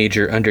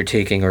major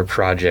undertaking or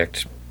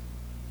project.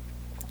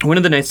 one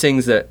of the nice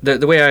things that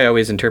the way I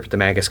always interpret the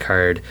Magus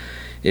card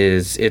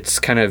is it's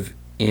kind of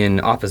in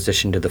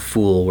opposition to the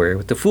Fool, where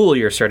with the Fool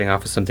you're starting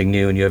off with something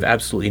new and you have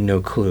absolutely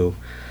no clue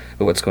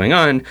of what's going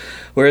on,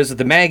 whereas with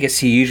the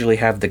Magus you usually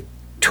have the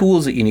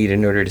tools that you need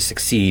in order to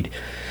succeed.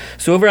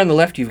 So over on the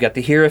left you've got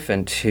the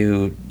Hierophant,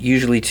 who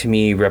usually to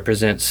me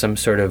represents some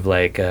sort of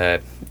like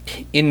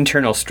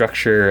internal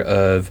structure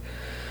of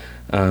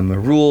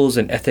rules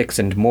and ethics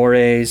and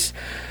mores.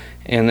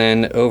 And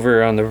then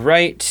over on the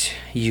right,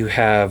 you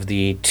have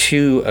the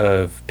Two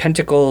of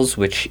Pentacles,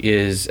 which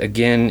is,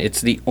 again, it's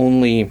the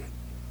only...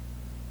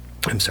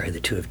 I'm sorry, the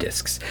Two of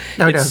Discs.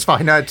 No, it's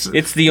fine. No,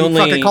 it's the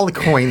only... Fucking call it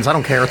coins. I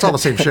don't care. It's all the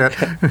same shit.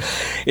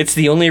 It's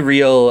the only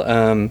real,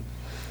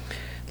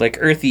 like,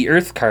 earthy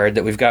earth card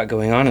that we've got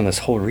going on in this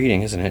whole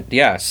reading, isn't it?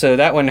 Yeah, so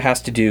that one has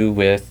to do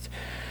with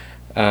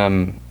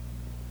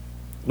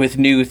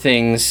new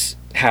things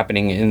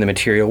happening in the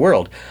material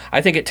world.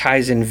 I think it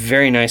ties in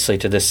very nicely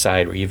to this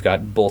side where you've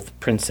got both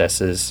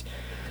princesses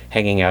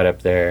hanging out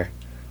up there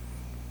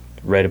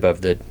right above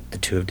the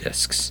Two of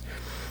Discs.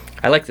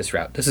 I like this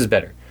route. This is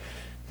better.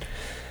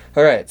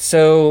 All right,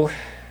 so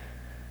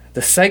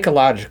the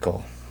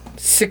psychological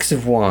Six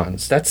of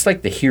Wands. That's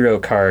like the hero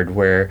card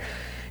where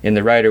in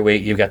the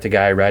Rider-Waite you've got the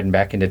guy riding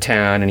back into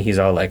town and he's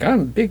all like,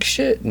 I'm big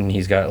shit, and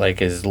he's got like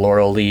his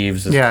laurel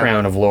leaves, his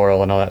crown of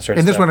laurel and all that sort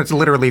of stuff. In this one it's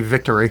literally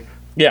victory.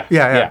 Yeah.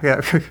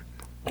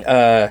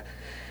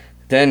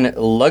 Then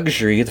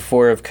luxury, the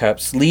Four of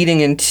Cups,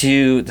 leading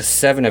into the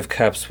Seven of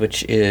Cups,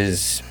 which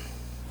is...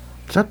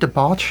 Is that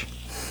debauch?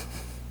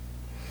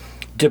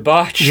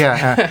 Debauch.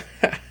 Yeah.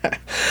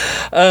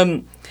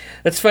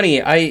 That's funny.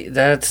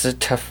 That's a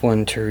tough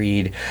one to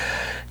read.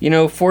 You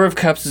know, Four of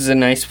Cups is a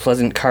nice,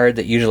 pleasant card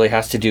that usually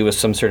has to do with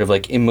some sort of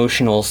like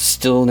emotional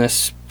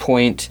stillness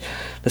point.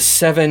 The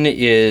Seven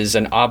is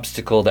an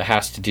obstacle that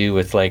has to do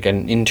with like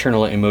an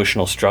internal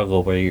emotional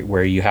struggle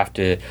where you have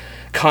to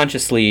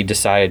consciously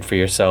decide for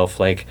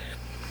yourself, like,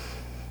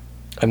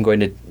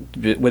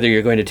 whether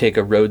you're going to take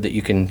a road that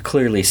you can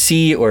clearly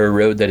see or a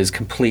road that is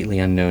completely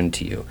unknown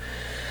to you.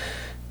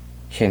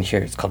 And here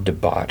it's called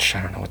debauch.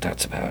 I don't know what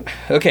that's about.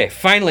 Okay,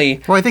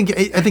 finally. Well, I think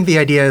the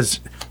idea is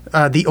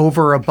the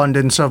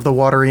overabundance of the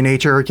watery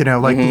nature. You know,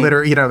 like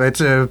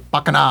it's a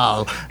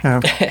bacchanal.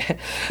 Well,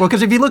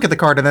 because if you look at the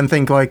card and then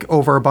think like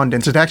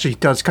overabundance, it actually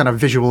does kind of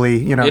visually.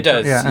 You know, it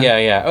does.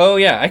 Yeah. Oh,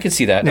 yeah. I could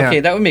see that. Yeah. Okay,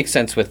 that would make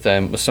sense with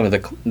some of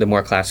the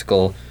more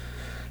classical.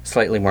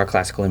 Slightly more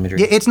classical imagery.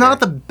 Yeah, it's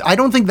not I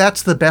don't think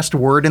that's the best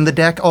word in the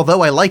deck,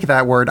 although I like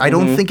that word. I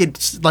don't think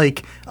it's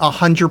like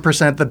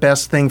 100% the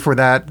best thing for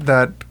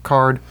that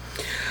card.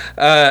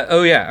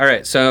 Oh, yeah. All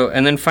right. So,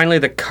 and then finally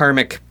the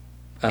karmic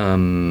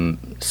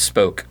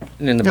spoke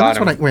in the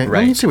bottom. That's what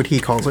let me see what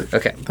he calls it.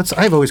 Okay.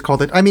 I've always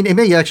called it. I mean, I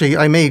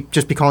may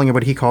just be calling it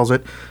what he calls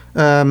it.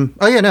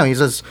 He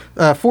says,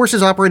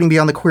 forces operating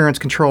beyond the querent's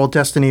control,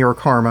 destiny, or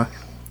karma.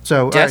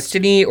 So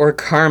Destiny or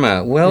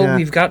karma. Well,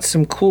 we've got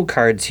some cool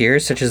cards here,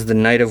 such as the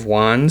Knight of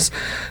Wands,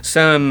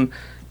 some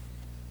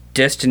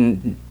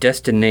desterific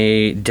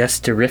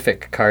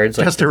cards.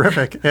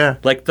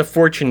 Like the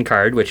Fortune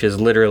card, which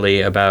is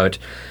literally about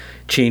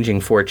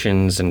changing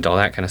fortunes and all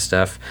that kind of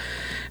stuff.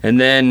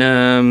 And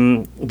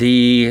then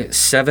the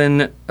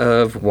Seven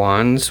of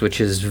Wands,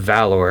 which is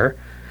Valor.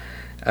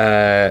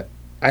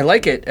 I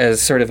like it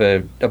as sort of a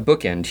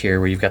bookend here,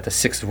 where you've got the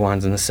Six of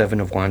Wands and the Seven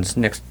of Wands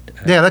next.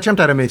 Yeah, that jumped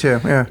out at me too.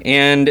 Yeah,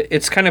 and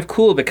it's kind of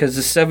cool because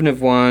the Seven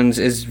of Wands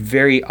is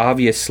very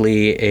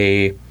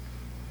obviously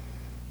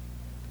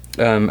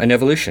an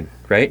evolution,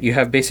 right? You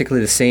have basically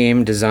the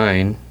same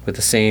design with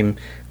the same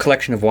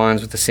collection of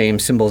wands with the same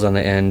symbols on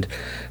the end,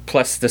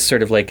 plus this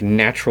sort of like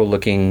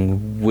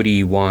natural-looking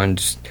woody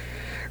wand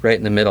right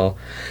in the middle.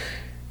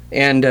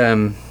 And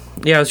I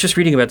was just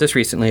reading about this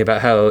recently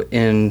about how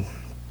in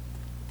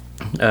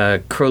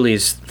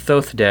Crowley's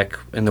Thoth deck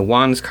and the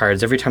wands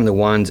cards, every time the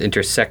wands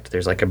intersect,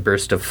 there's like a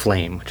burst of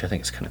flame, which I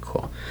think is kind of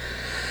cool.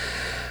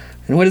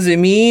 And what does it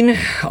mean?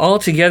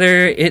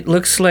 Altogether, it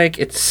looks like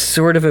it's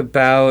sort of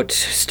about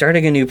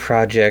starting a new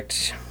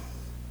project,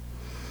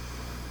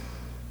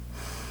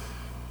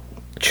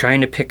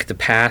 trying to pick the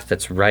path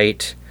that's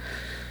right,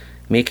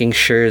 making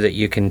sure that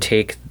you can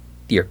take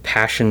your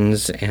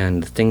passions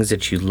and the things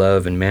that you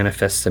love and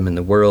manifest them in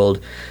the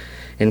world,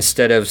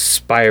 instead of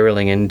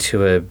spiraling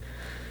into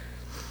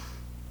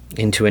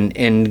an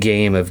end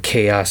game of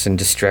chaos and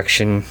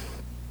destruction.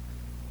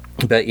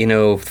 But,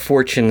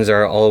 fortunes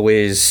are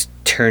always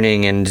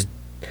turning and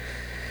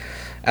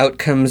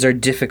outcomes are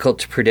difficult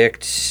to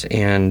predict,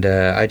 and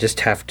I just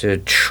have to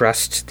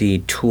trust the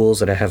tools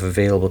that I have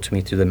available to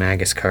me through the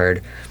Magus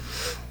card.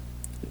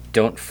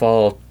 Don't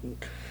fall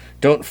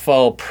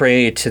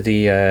prey to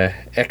the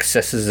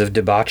excesses of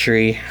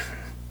debauchery,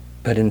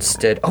 but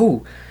instead...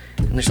 Oh!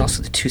 And there's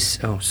also the two...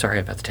 Oh, sorry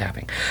about the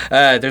tapping.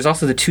 There's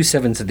also the 2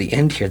 sevens at the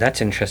end here. That's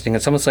interesting.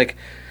 It's almost like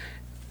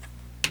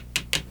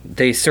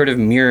they sort of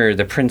mirror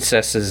the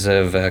princesses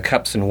of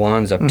cups and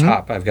wands up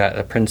top. I've got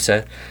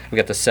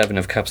the 7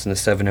 of cups and the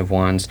 7 of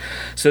wands.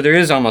 So there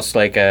is almost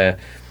like there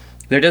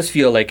does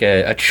feel like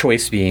a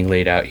choice being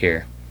laid out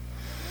here.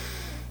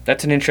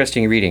 That's an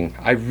interesting reading.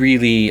 I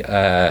really,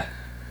 I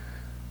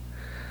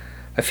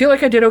feel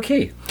like I did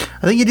okay.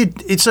 I think you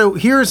did. So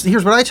here's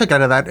what I took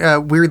out of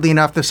that. Weirdly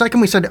enough, the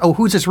second we said, "Oh,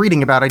 who's this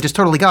reading about?" I just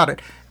totally got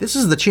it. This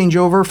is the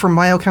changeover from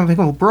My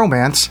Alchemical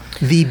Bromance,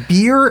 the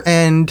beer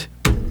and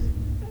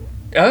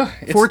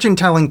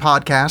fortune-telling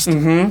podcast.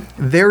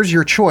 Mm-hmm. There's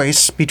your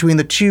choice between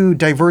the two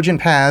divergent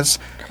paths.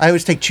 I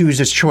always take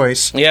choose as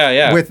choice.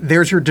 Yeah. With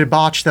there's your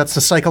debauch. That's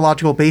the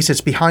psychological basis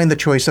behind the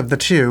choice of the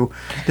two.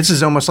 This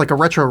is almost like a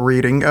retro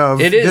reading of.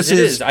 It is.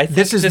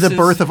 This is the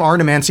birth of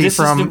Arnemancy. This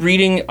is the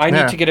reading. I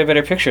need to get a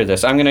better picture of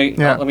this. I'm gonna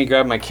let me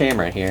grab my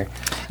camera here.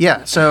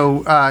 Yeah.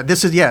 So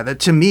this is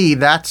to me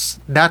that's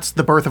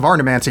the birth of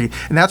Arnemancy,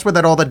 and that's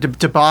where all the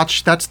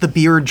debauch. That's the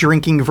beer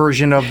drinking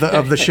version of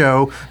the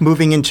show,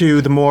 moving into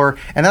the more,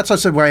 and that's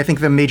also where I think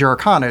the major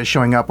arcana is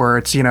showing up, where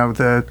it's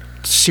the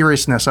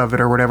seriousness of it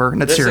or whatever.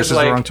 Not serious is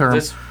the wrong term.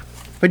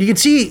 But you can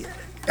see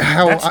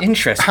how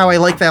I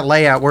like that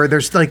layout where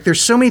there's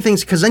so many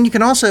things, because then you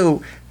can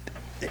also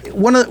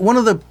one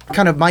of the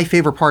kind of my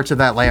favorite parts of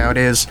that layout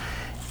is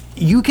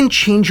you can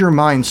change your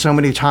mind so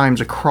many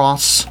times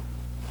across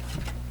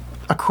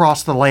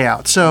the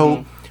layout.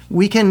 So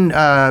we can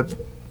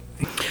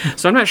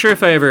So I'm not sure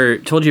if I ever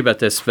told you about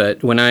this,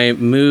 but when I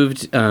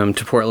moved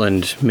to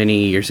Portland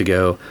many years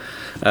ago,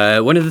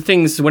 one of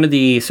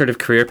the sort of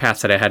career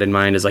paths that I had in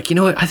mind is like, you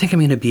know what, I think I'm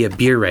going to be a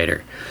beer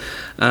writer.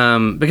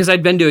 Because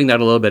I'd been doing that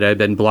a little bit. I'd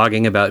been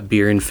blogging about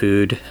beer and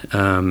food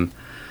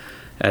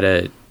at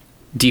a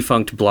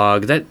defunct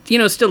blog that,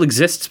 still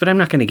exists, but I'm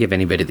not going to give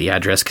anybody the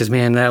address because,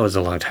 man, that was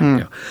a long time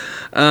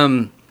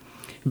ago.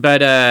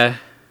 But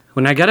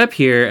when I got up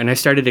here and I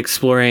started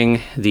exploring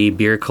the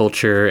beer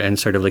culture and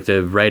sort of like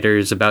the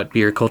writers about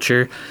beer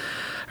culture,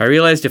 I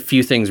realized a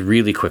few things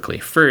really quickly.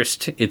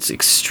 First, it's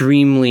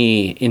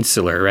extremely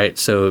insular, right?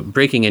 So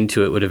breaking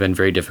into it would have been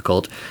very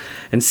difficult.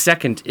 And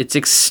second, it's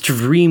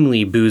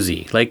extremely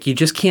boozy. Like, you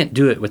just can't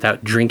do it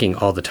without drinking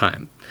all the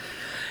time.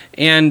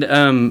 And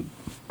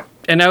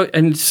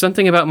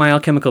something about My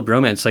Alchemical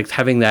Bromance, like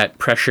having that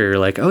pressure,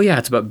 like, oh yeah,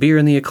 it's about beer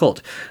and the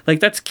occult. Like,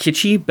 that's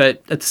kitschy,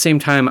 but at the same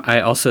time,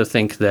 I also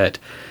think that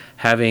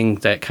having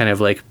that kind of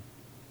like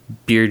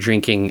beer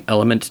drinking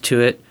element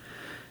to it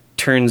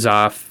turns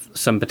off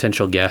some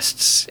potential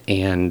guests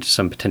and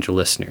some potential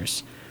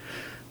listeners,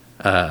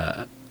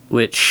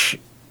 which,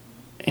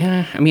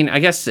 I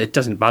guess it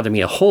doesn't bother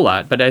me a whole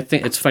lot, but I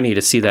think it's funny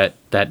to see that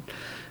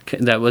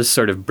was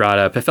sort of brought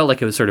up. I felt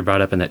like it was sort of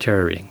brought up in that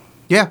tarot reading.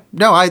 Yeah,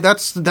 no,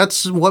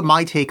 that's what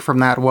my take from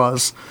that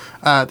was.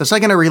 The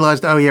second I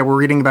realized, oh yeah, we're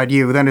reading about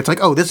you, then it's like,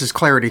 oh, this is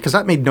clarity, because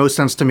that made no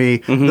sense to me.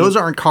 Mm-hmm. Those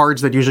aren't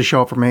cards that usually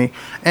show up for me.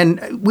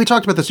 And we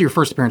talked about this in your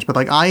first appearance, but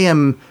like, I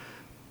am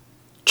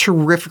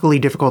terrifically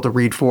difficult to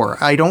read for.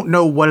 I don't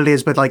know what it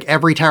is, but like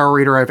every tarot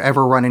reader I've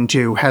ever run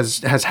into has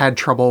had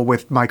trouble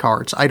with my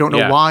cards. I don't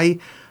know why.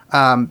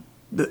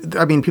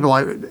 People,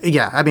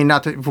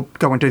 not to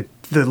go into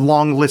the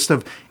long list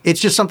of, it's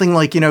just something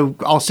like,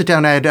 I'll sit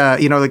down at,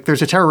 like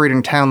there's a tarot reader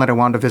in town that I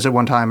wanted to visit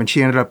one time, and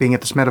she ended up being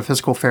at this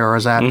metaphysical fair I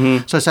was at.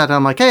 Mm-hmm. So I sat down,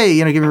 I'm like, hey,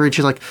 give me a read.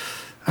 She's like,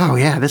 oh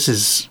yeah,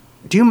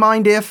 do you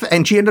mind if,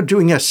 and she ended up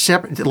doing a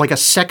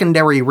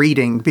secondary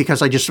reading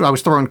because I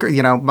was throwing,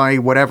 my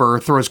whatever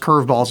throws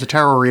curveballs at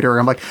tarot reader.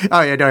 I'm like,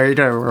 oh yeah,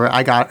 no,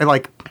 I got it.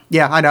 Like,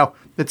 yeah, I know.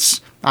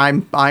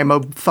 I'm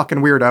a fucking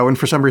weirdo, and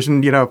for some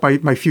reason,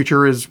 my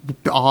future is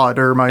odd,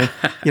 or my,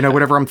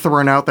 whatever I'm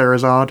throwing out there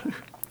is odd.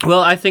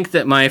 Well, I think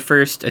that my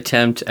first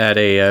attempt at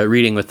a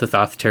reading with the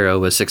Thoth Tarot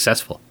was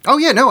successful. Oh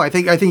yeah, no, I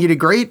think you did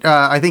great.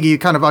 I think you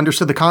kind of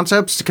understood the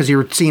concepts because you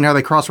were seeing how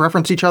they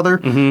cross-reference each other.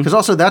 Because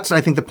also that's,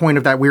 I think, the point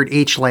of that weird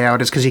H layout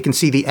is because you can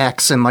see the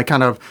X and like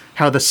kind of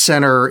how the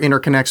center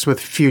interconnects with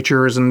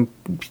futures and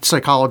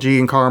psychology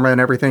and karma and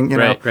everything.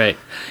 Right.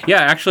 Yeah,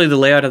 actually, the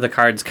layout of the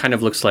cards kind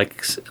of looks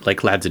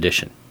like Ladd's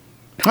Edition.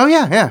 Oh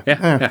yeah.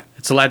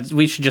 It's a Ladd's.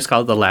 We should just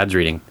call it the Ladd's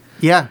reading.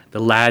 Yeah. The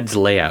Ladd's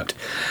layout.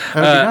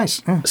 That would be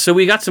nice. Yeah. So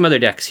we got some other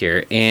decks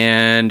here,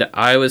 and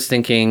I was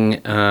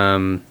thinking,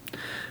 I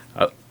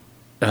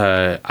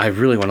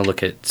really want to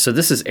look at. So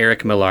this is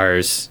Eric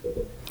Millar's.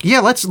 Yeah,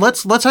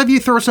 let's have you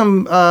throw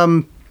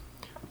some.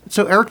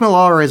 So Eric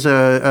Millar is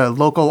a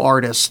local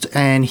artist,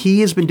 and he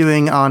has been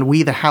doing on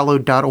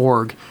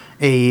WeTheHallowed.org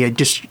a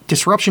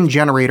disruption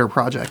generator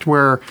project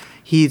where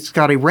he's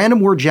got a random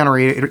word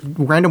generator,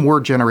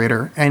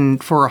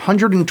 and for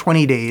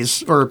 120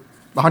 days or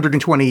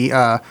 120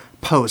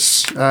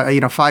 posts,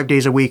 5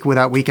 days a week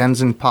without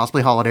weekends and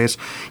possibly holidays.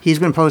 He's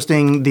been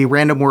posting the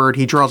random word.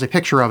 He draws a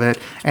picture of it,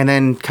 and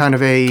then kind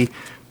of a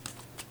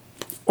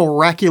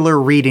oracular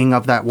reading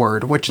of that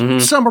word, which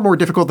some are more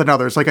difficult than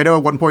others. Like I know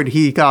at one point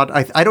he got,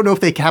 I don't know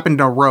if they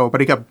happened in a row, but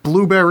he got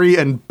blueberry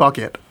and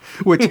bucket,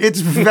 which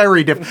it's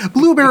very different.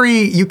 Blueberry,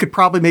 you could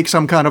probably make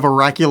some kind of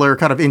oracular,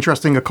 kind of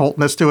interesting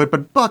occultness to it,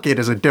 but bucket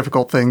is a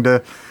difficult thing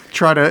to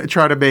try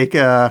to make.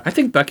 I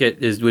think bucket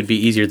would be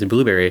easier than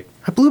blueberry.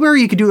 A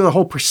blueberry, you could do the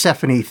whole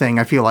Persephone thing,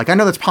 I feel like. I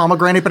know that's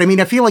pomegranate, but I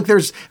mean, I feel like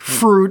there's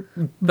fruit.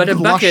 But a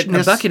bucket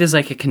is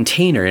like a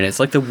container, and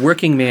it's like the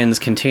working man's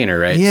container,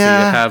 right?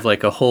 Yeah. So you have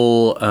like a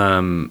whole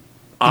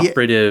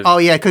operative. Oh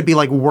yeah, it could be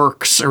like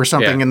works or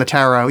something in the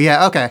tarot.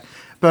 Yeah, okay.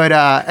 But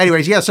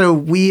anyways, yeah.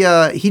 So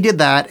he did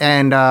that,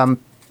 and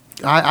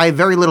I have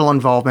very little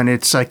involvement.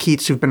 It's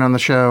Keats who've been on the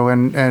show,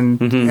 and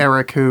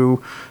Eric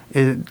who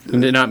is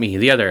not me,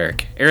 the other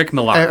Eric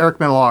Millar. Eric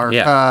Millar.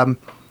 Yeah.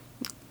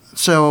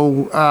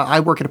 So I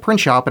work at a print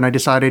shop, and I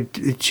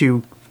decided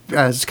to,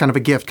 as kind of a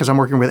gift, because I'm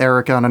working with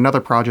Eric on another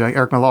project,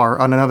 Eric Millar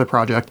on another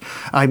project,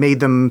 I made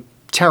them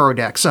tarot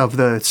decks of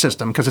the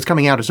system because it's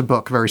coming out as a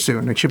book very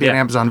soon. It should be on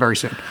Amazon very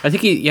soon. I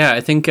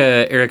think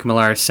Eric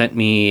Millar sent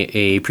me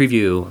a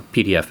preview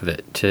PDF of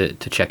it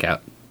to check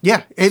out.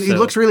 Yeah, it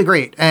looks really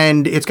great,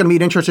 and it's going to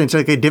be interesting. It's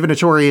like a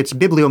divinatory, it's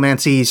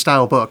bibliomancy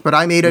style book, but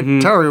I made a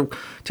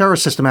tarot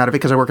system out of it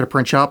because I work at a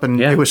print shop, and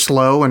it was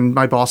slow, and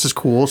my boss is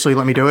cool, so he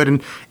let me do it.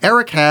 And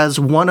Eric has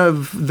one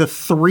of the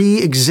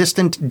 3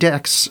 existent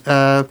decks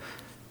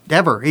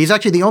ever. He's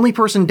actually the only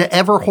person to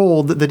ever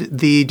hold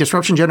the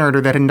disruption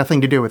generator that had nothing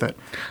to do with it,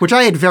 which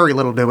I had very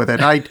little to do with it.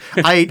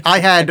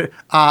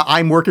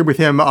 I'm working with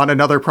him on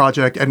another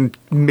project and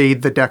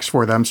made the decks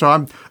for them,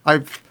 so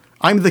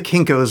I'm the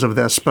Kinkos of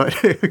this, but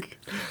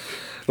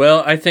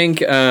well, I think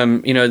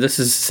this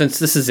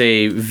is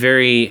a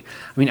very.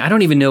 I mean, I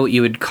don't even know what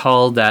you would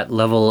call that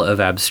level of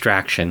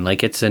abstraction.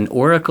 Like, it's an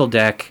oracle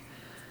deck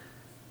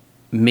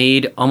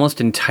made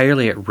almost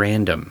entirely at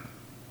random.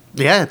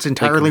 Yeah, it's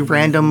entirely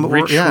random,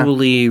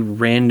 ritually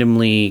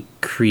randomly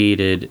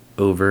created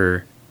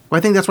over. Well,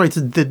 I think that's why it's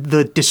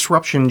the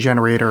disruption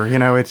generator.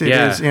 It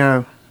is.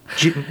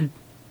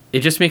 It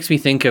just makes me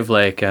think of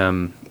like.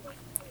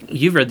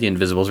 You've read The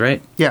Invisibles,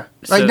 right? Yeah.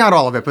 So, not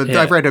all of it, but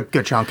I've read a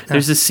good chunk. Yeah.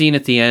 There's this scene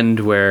at the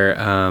end where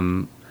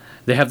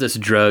they have this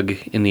drug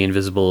in The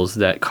Invisibles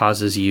that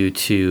causes you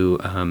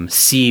to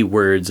see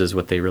words as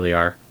what they really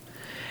are.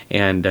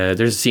 And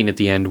there's a scene at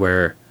the end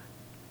where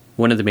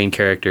one of the main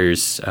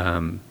characters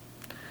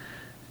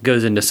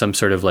goes into some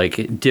sort of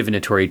like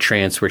divinatory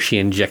trance where she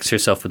injects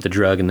herself with the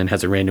drug and then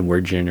has a random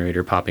word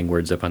generator popping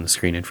words up on the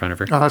screen in front of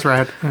her. Oh, that's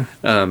rad.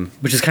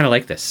 Which is kind of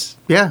like this.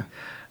 Yeah.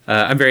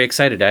 I'm very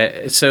excited.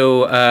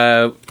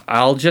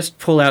 I'll just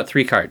pull out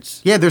 3 cards.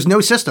 Yeah, there's no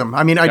system.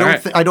 I mean, I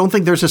don't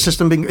think there's a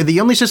system.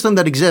 The only system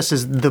that exists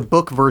is the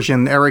book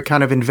version. Eric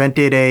kind of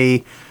invented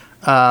a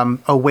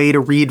way to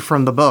read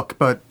from the book,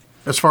 but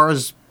as far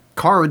as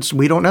cards,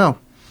 we don't know.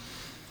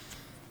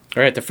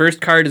 All right, the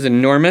first card is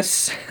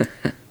Enormous.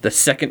 The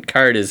second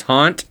card is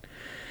Haunt,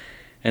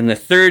 and the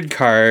third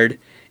card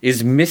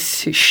is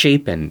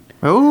Misshapen.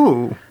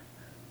 Oh.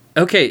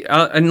 Okay,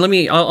 and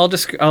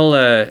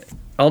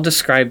I'll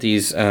describe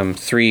these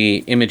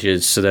 3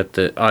 images so that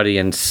the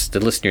audience, the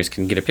listeners,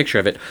 can get a picture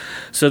of it.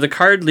 So the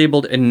card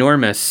labeled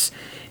Enormous,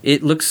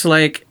 it looks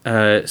like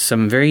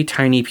some very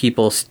tiny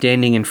people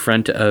standing in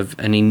front of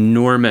an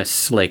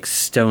enormous like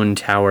stone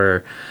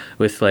tower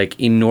with like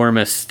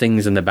enormous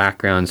things in the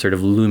background sort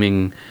of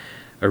looming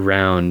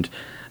around.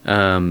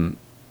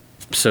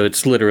 So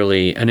it's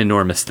literally an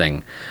enormous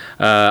thing.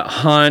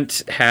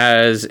 Haunt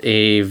has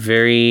a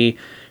very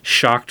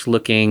shocked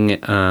looking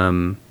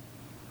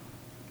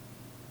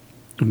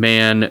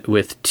man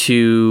with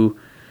 2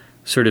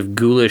 sort of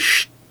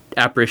ghoulish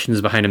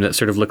apparitions behind him that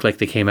sort of look like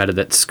they came out of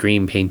that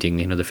Scream painting,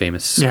 the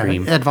famous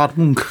Scream. Yeah, Edvard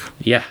Munch.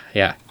 Yeah.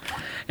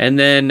 And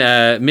then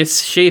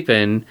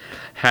Misshapen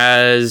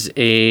has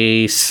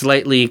a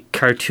slightly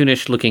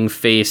cartoonish looking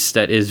face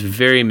that is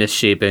very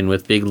misshapen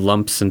with big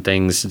lumps and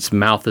things. Its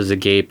mouth is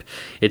agape.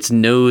 Its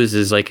nose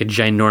is like a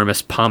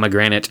ginormous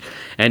pomegranate,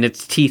 and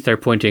its teeth are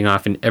pointing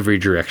off in every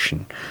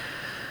direction.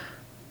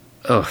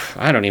 Oh,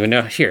 I don't even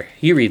know. Here,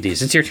 you read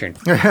these. It's your turn.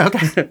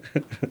 Okay.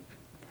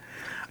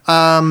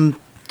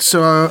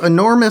 So,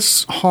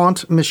 Enormous,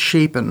 Haunt,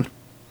 Misshapen.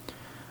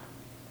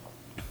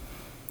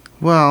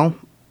 Well,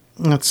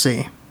 let's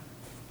see.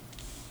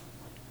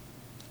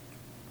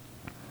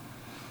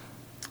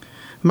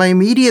 My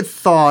immediate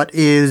thought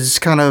is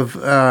kind of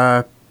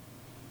a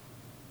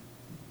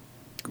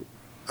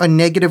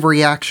negative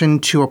reaction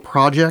to a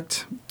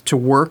project, to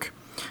work.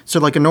 So,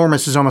 like,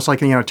 Enormous is almost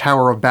like,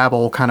 Tower of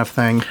Babel kind of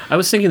thing. I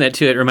was thinking that,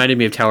 too. It reminded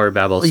me of Tower of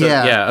Babel. So,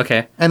 yeah,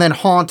 okay. And then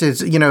Haunt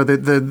is,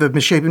 the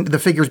misshapen, the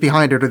figures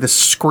behind it are the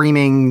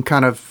screaming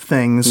kind of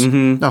things,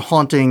 the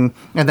haunting.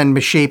 And then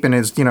Misshapen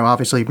is,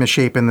 obviously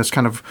Misshapen, this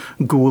kind of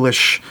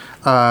ghoulish,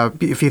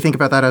 if you think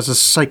about that as a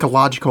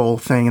psychological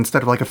thing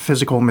instead of like a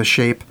physical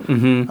misshape.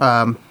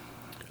 Mm-hmm.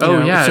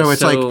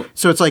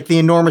 So it's like the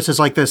Enormous is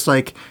like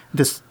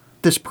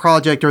this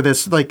project or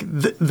this like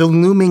the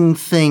looming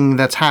thing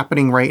that's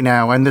happening right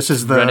now, and this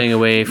is the running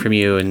away from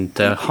you, and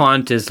the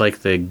Haunt is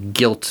like the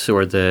guilt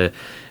or the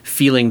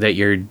feeling that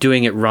you're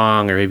doing it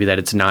wrong, or maybe that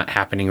it's not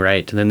happening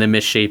right, and then the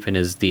Misshapen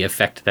is the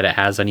effect that it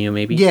has on you,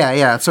 maybe.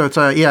 Yeah. So it's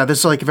this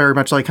is like very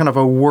much like kind of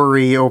a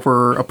worry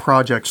over a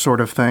project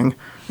sort of thing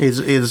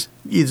is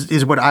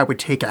what I would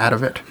take out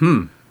of it.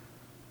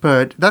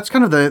 But that's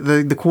kind of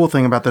the cool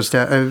thing about this.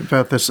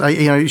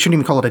 You shouldn't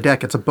even call it a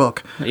deck; it's a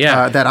book.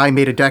 Yeah. That I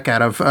made a deck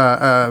out of.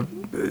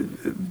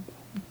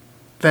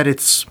 That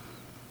it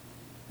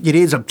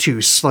is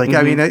obtuse. Like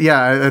I mean, I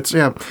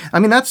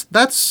mean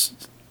that's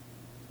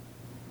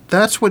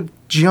that's what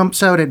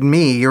jumps out at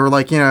me. Or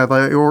like,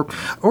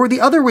 or the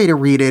other way to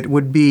read it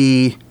would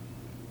be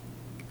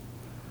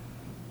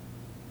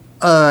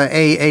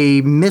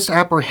a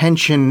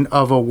misapprehension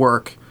of a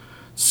work.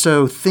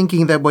 So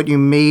thinking that what you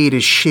made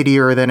is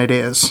shittier than it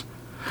is.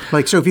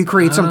 Like, so if you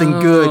create something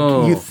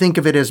good, you think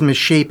of it as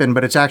misshapen,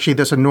 but it's actually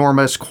this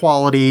enormous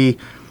quality.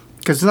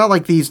 Because it's not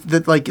like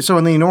so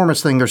in the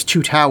enormous thing, there's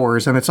 2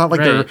 towers, and it's not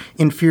like they're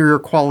inferior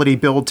quality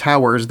build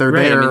towers. They're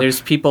there. I mean, there's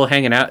people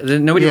hanging out.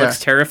 Nobody looks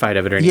terrified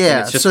of it or anything.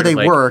 Yeah, it's just so they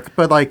work,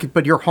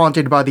 but you're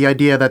haunted by the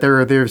idea that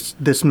there's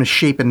this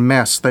misshapen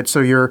mess. That so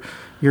you're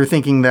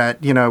thinking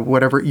that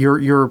whatever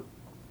your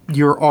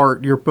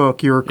art, your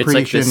book, your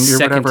creation, it's like the your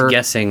second whatever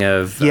guessing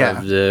of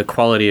the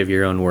quality of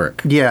your own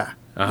work. Yeah.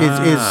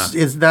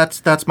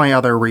 That's my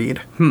other read,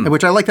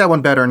 which I like that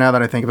one better now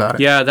that I think about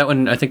it. Yeah, that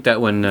one. I think that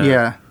one.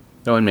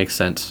 That one makes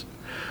sense.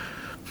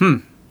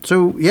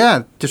 So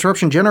yeah,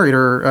 disruption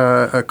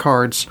generator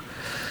cards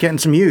getting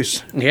some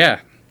use.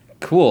 Yeah,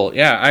 cool.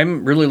 Yeah,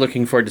 I'm really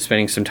looking forward to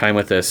spending some time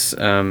with this.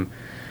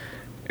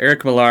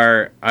 Eric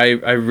Millar,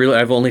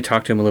 I've only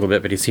talked to him a little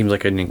bit, but he seems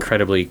like an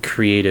incredibly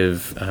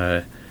creative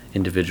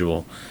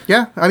individual.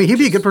 Yeah, I mean, he'd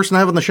be a good person to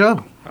have on the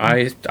show.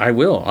 I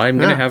will. I'm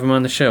going to have him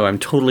on the show. I'm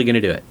totally going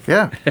to do it.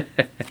 Yeah.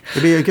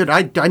 It'd be a good...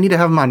 I need to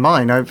have him on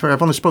mine. I've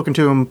only spoken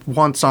to him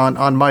once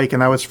on mic,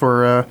 and that was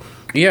for...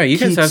 yeah, you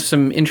guys have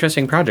some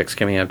interesting projects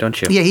coming up, don't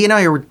you? Yeah, he and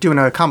I are doing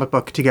a comic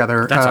book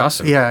together. That's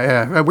awesome.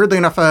 Yeah. Weirdly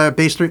enough,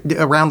 based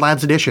around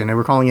Ladd's Edition, and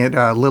we're calling it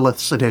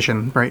Lilith's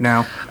Edition right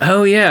now.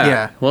 Oh, yeah.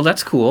 Yeah. Well,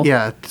 that's cool.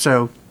 Yeah,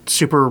 so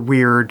super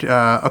weird,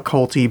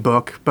 occulty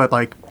book, but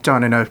like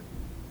done in a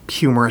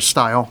humorous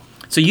style.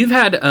 So you've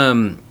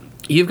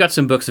got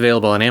some books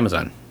available on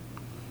Amazon.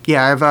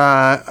 Yeah,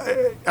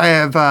 I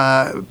have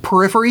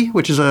Periphery,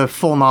 which is a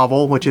full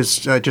novel, which is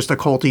just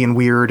occulty and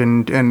weird,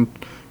 and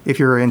if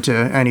you're into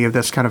any of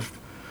this kind of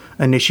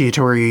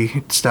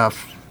initiatory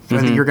stuff, I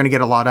think you're going to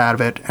get a lot out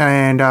of it.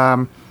 And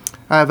I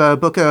have a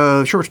book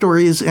of short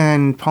stories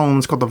and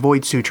poems called The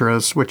Void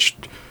Sutras, which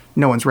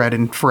no one's read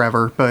in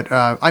forever, but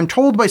I'm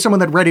told by someone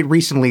that read it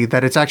recently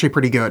that it's actually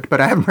pretty good, but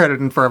I haven't read it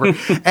in forever.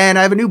 And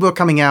I have a new book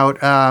coming out,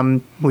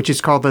 which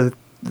is called the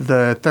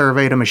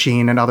Theravada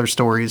Machine and Other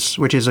Stories,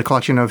 which is a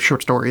collection of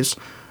short stories,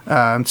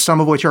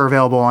 some of which are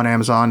available on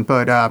Amazon,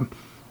 but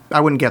I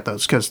wouldn't get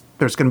those because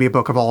there's going to be a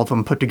book of all of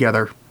them put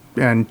together,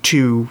 and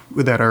 2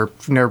 that are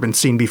never been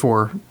seen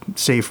before,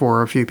 save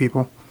for a few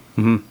people.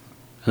 Mm-hmm.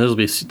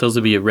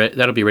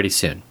 That'll be ready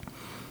soon.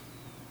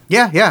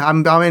 Yeah.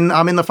 I'm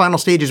in the final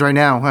stages right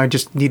now. I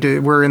just need to.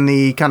 We're in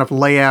the kind of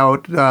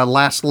layout,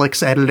 last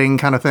licks editing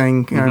kind of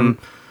thing.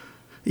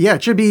 Yeah,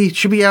 it should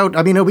be out.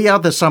 I mean, it'll be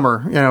out this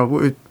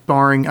summer.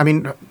 Barring. I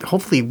mean,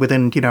 hopefully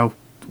within.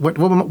 What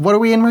are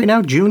we in right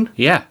now? June.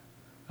 Yeah,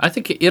 I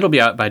think it'll be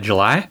out by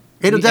July.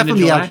 It'll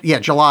definitely be out. Yeah,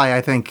 July.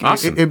 I think.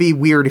 Awesome. It'd be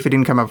weird if it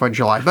didn't come out by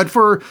July. But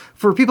for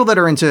people that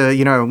are into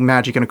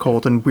magic and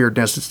occult and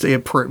weirdness,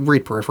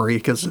 read Periphery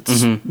because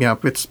it's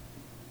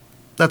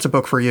that's a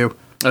book for you.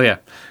 Oh yeah.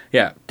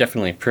 Yeah,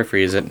 definitely.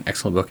 Periphery is an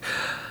excellent book.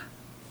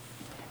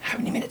 How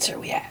many minutes are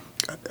we at?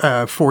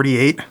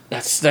 48.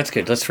 That's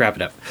good. Let's wrap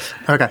it up.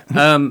 Okay.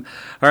 All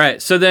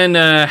right. So then,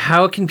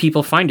 how can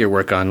people find your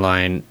work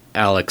online,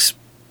 Alex?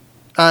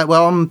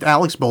 Well, I'm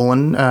Alex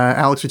Bollen.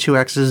 Alex with 2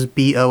 X's,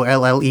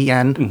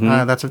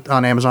 Bollen. That's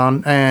on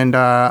Amazon. And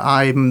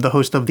I'm the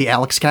host of the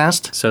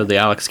AlexCast. So the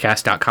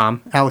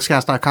AlexCast.com?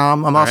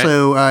 AlexCast.com. I'm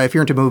also, if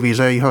you're into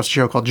movies, I host a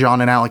show called John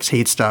and Alex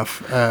Hate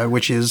Stuff,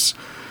 which is...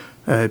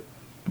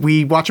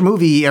 we watch a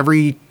movie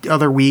every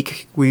other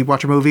week. We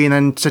watch a movie and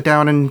then sit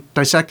down and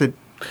dissect it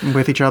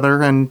with each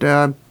other, and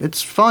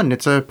it's fun.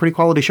 It's a pretty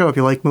quality show if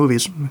you like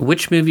movies.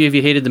 Which movie have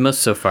you hated the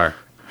most so far?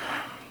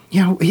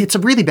 It's a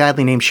really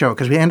badly named show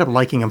because we end up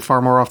liking them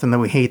far more often than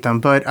we hate them.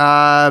 But,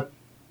 oh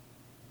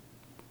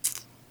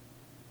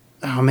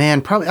man,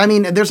 probably. I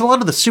mean, there's a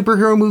lot of the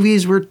superhero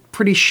movies were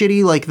pretty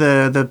shitty, like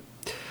the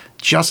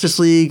Justice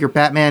League or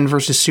Batman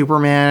versus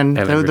Superman.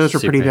 Those were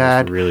pretty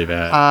bad. Really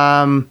bad.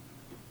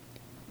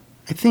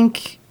 I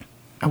think,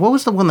 what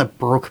was the one that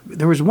broke?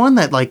 There was one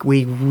that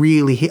we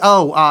really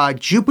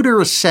Jupiter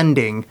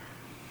Ascending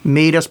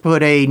made us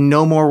put a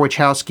no more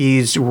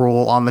Wachowskis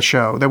rule on the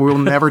show that we will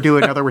never do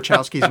another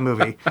Wachowskis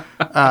movie,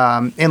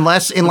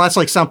 unless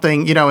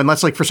something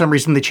unless for some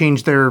reason they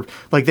change their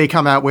they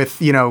come out with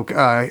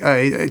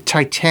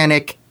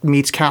Titanic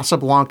meets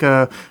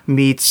Casablanca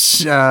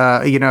meets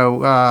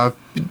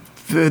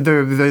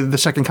the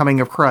Second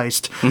Coming of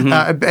Christ,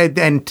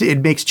 and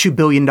it makes $2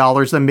 billion,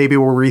 then maybe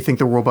we'll rethink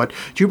the rule. But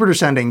Jupiter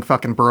Ascending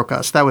fucking broke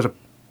us. That was a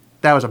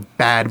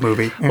bad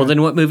movie. Well,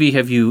 then what movie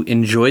have you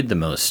enjoyed the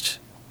most?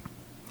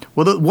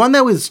 Well, the one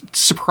that was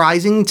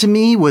surprising to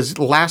me was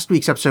last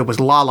week's episode was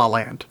La La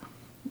Land.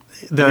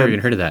 I've never even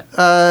heard of that.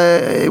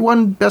 It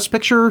won Best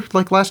Picture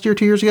last year,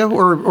 2 years ago,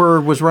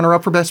 or was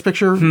runner-up for Best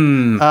Picture.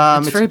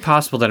 It's very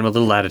possible that I'm a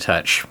little out of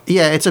touch.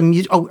 Yeah, it's a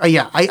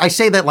I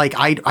say that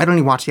I don't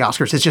even watch the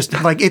Oscars. It's just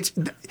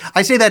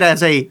I say that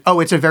as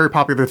it's a very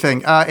popular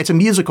thing. It's a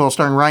musical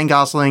starring Ryan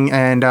Gosling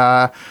and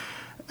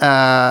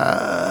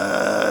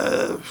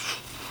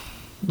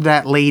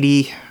that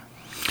lady.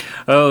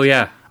 Oh,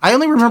 yeah. I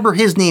only remember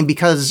his name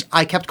because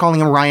I kept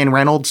calling him Ryan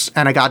Reynolds,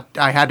 and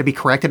I had to be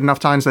corrected enough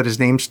times that his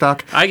name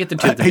stuck. I get the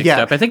two mixed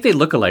up. I think they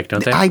look alike,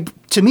 don't they?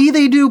 To me,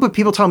 they do, but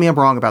people tell me I'm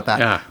wrong about that.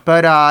 Yeah.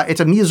 But it's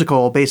a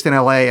musical based in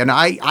L.A., and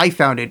I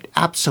found it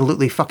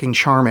absolutely fucking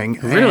charming.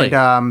 Really?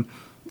 And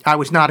I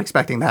was not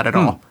expecting that at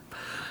all.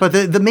 But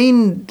the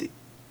main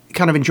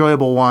kind of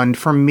enjoyable one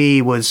for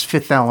me was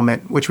Fifth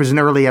Element, which was an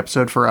early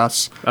episode for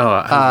us. Oh,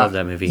 I love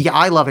that movie. Yeah,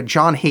 I love it.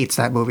 John hates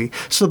that movie.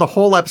 So the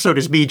whole episode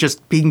is me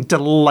just being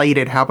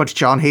delighted how much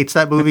John hates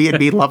that movie and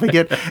me loving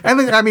it. And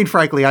then, I mean,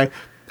 frankly, I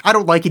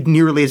don't like it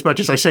nearly as much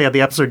as I say on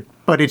the episode,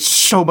 but it's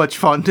so much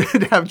fun to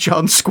have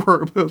John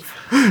squirm.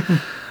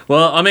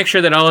 Well, I'll make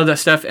sure that all of that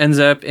stuff ends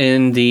up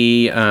in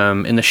the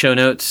show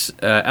notes.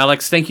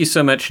 Alex, thank you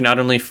so much, not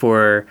only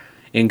for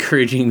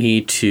encouraging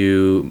me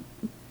to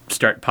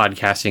start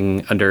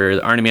podcasting under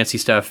the Arnemancy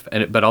stuff,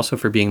 but also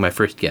for being my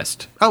first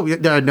guest. Oh,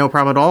 no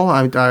problem at all.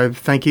 I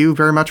thank you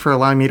very much for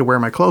allowing me to wear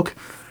my cloak.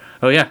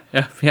 Oh, yeah.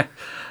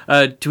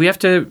 Do we have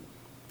to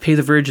pay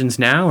the virgins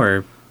now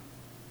or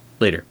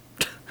later?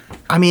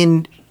 I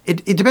mean,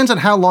 it depends on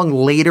how long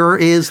later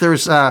is.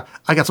 There's I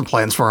got some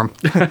plans for him.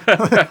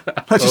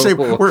 Let's just say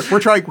cool.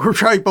 we're trying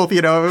both.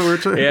 You know.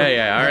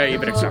 Yeah. All right, you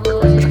better stop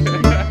recording.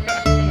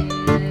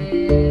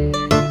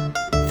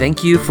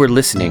 Thank you for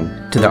listening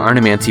to the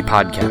Arnemancy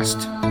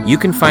podcast. You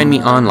can find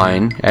me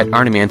online at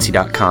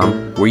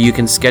arnemancy.com, where you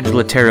can schedule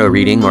a tarot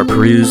reading or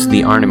peruse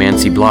the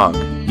Arnemancy blog.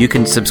 You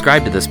can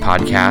subscribe to this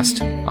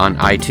podcast on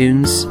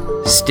iTunes,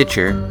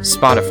 Stitcher,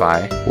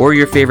 Spotify, or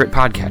your favorite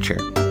podcatcher.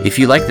 If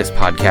you like this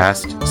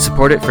podcast,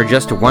 support it for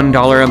just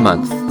 $1 a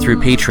month through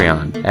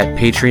Patreon at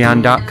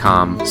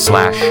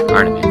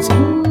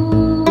patreon.com/Arnemancy.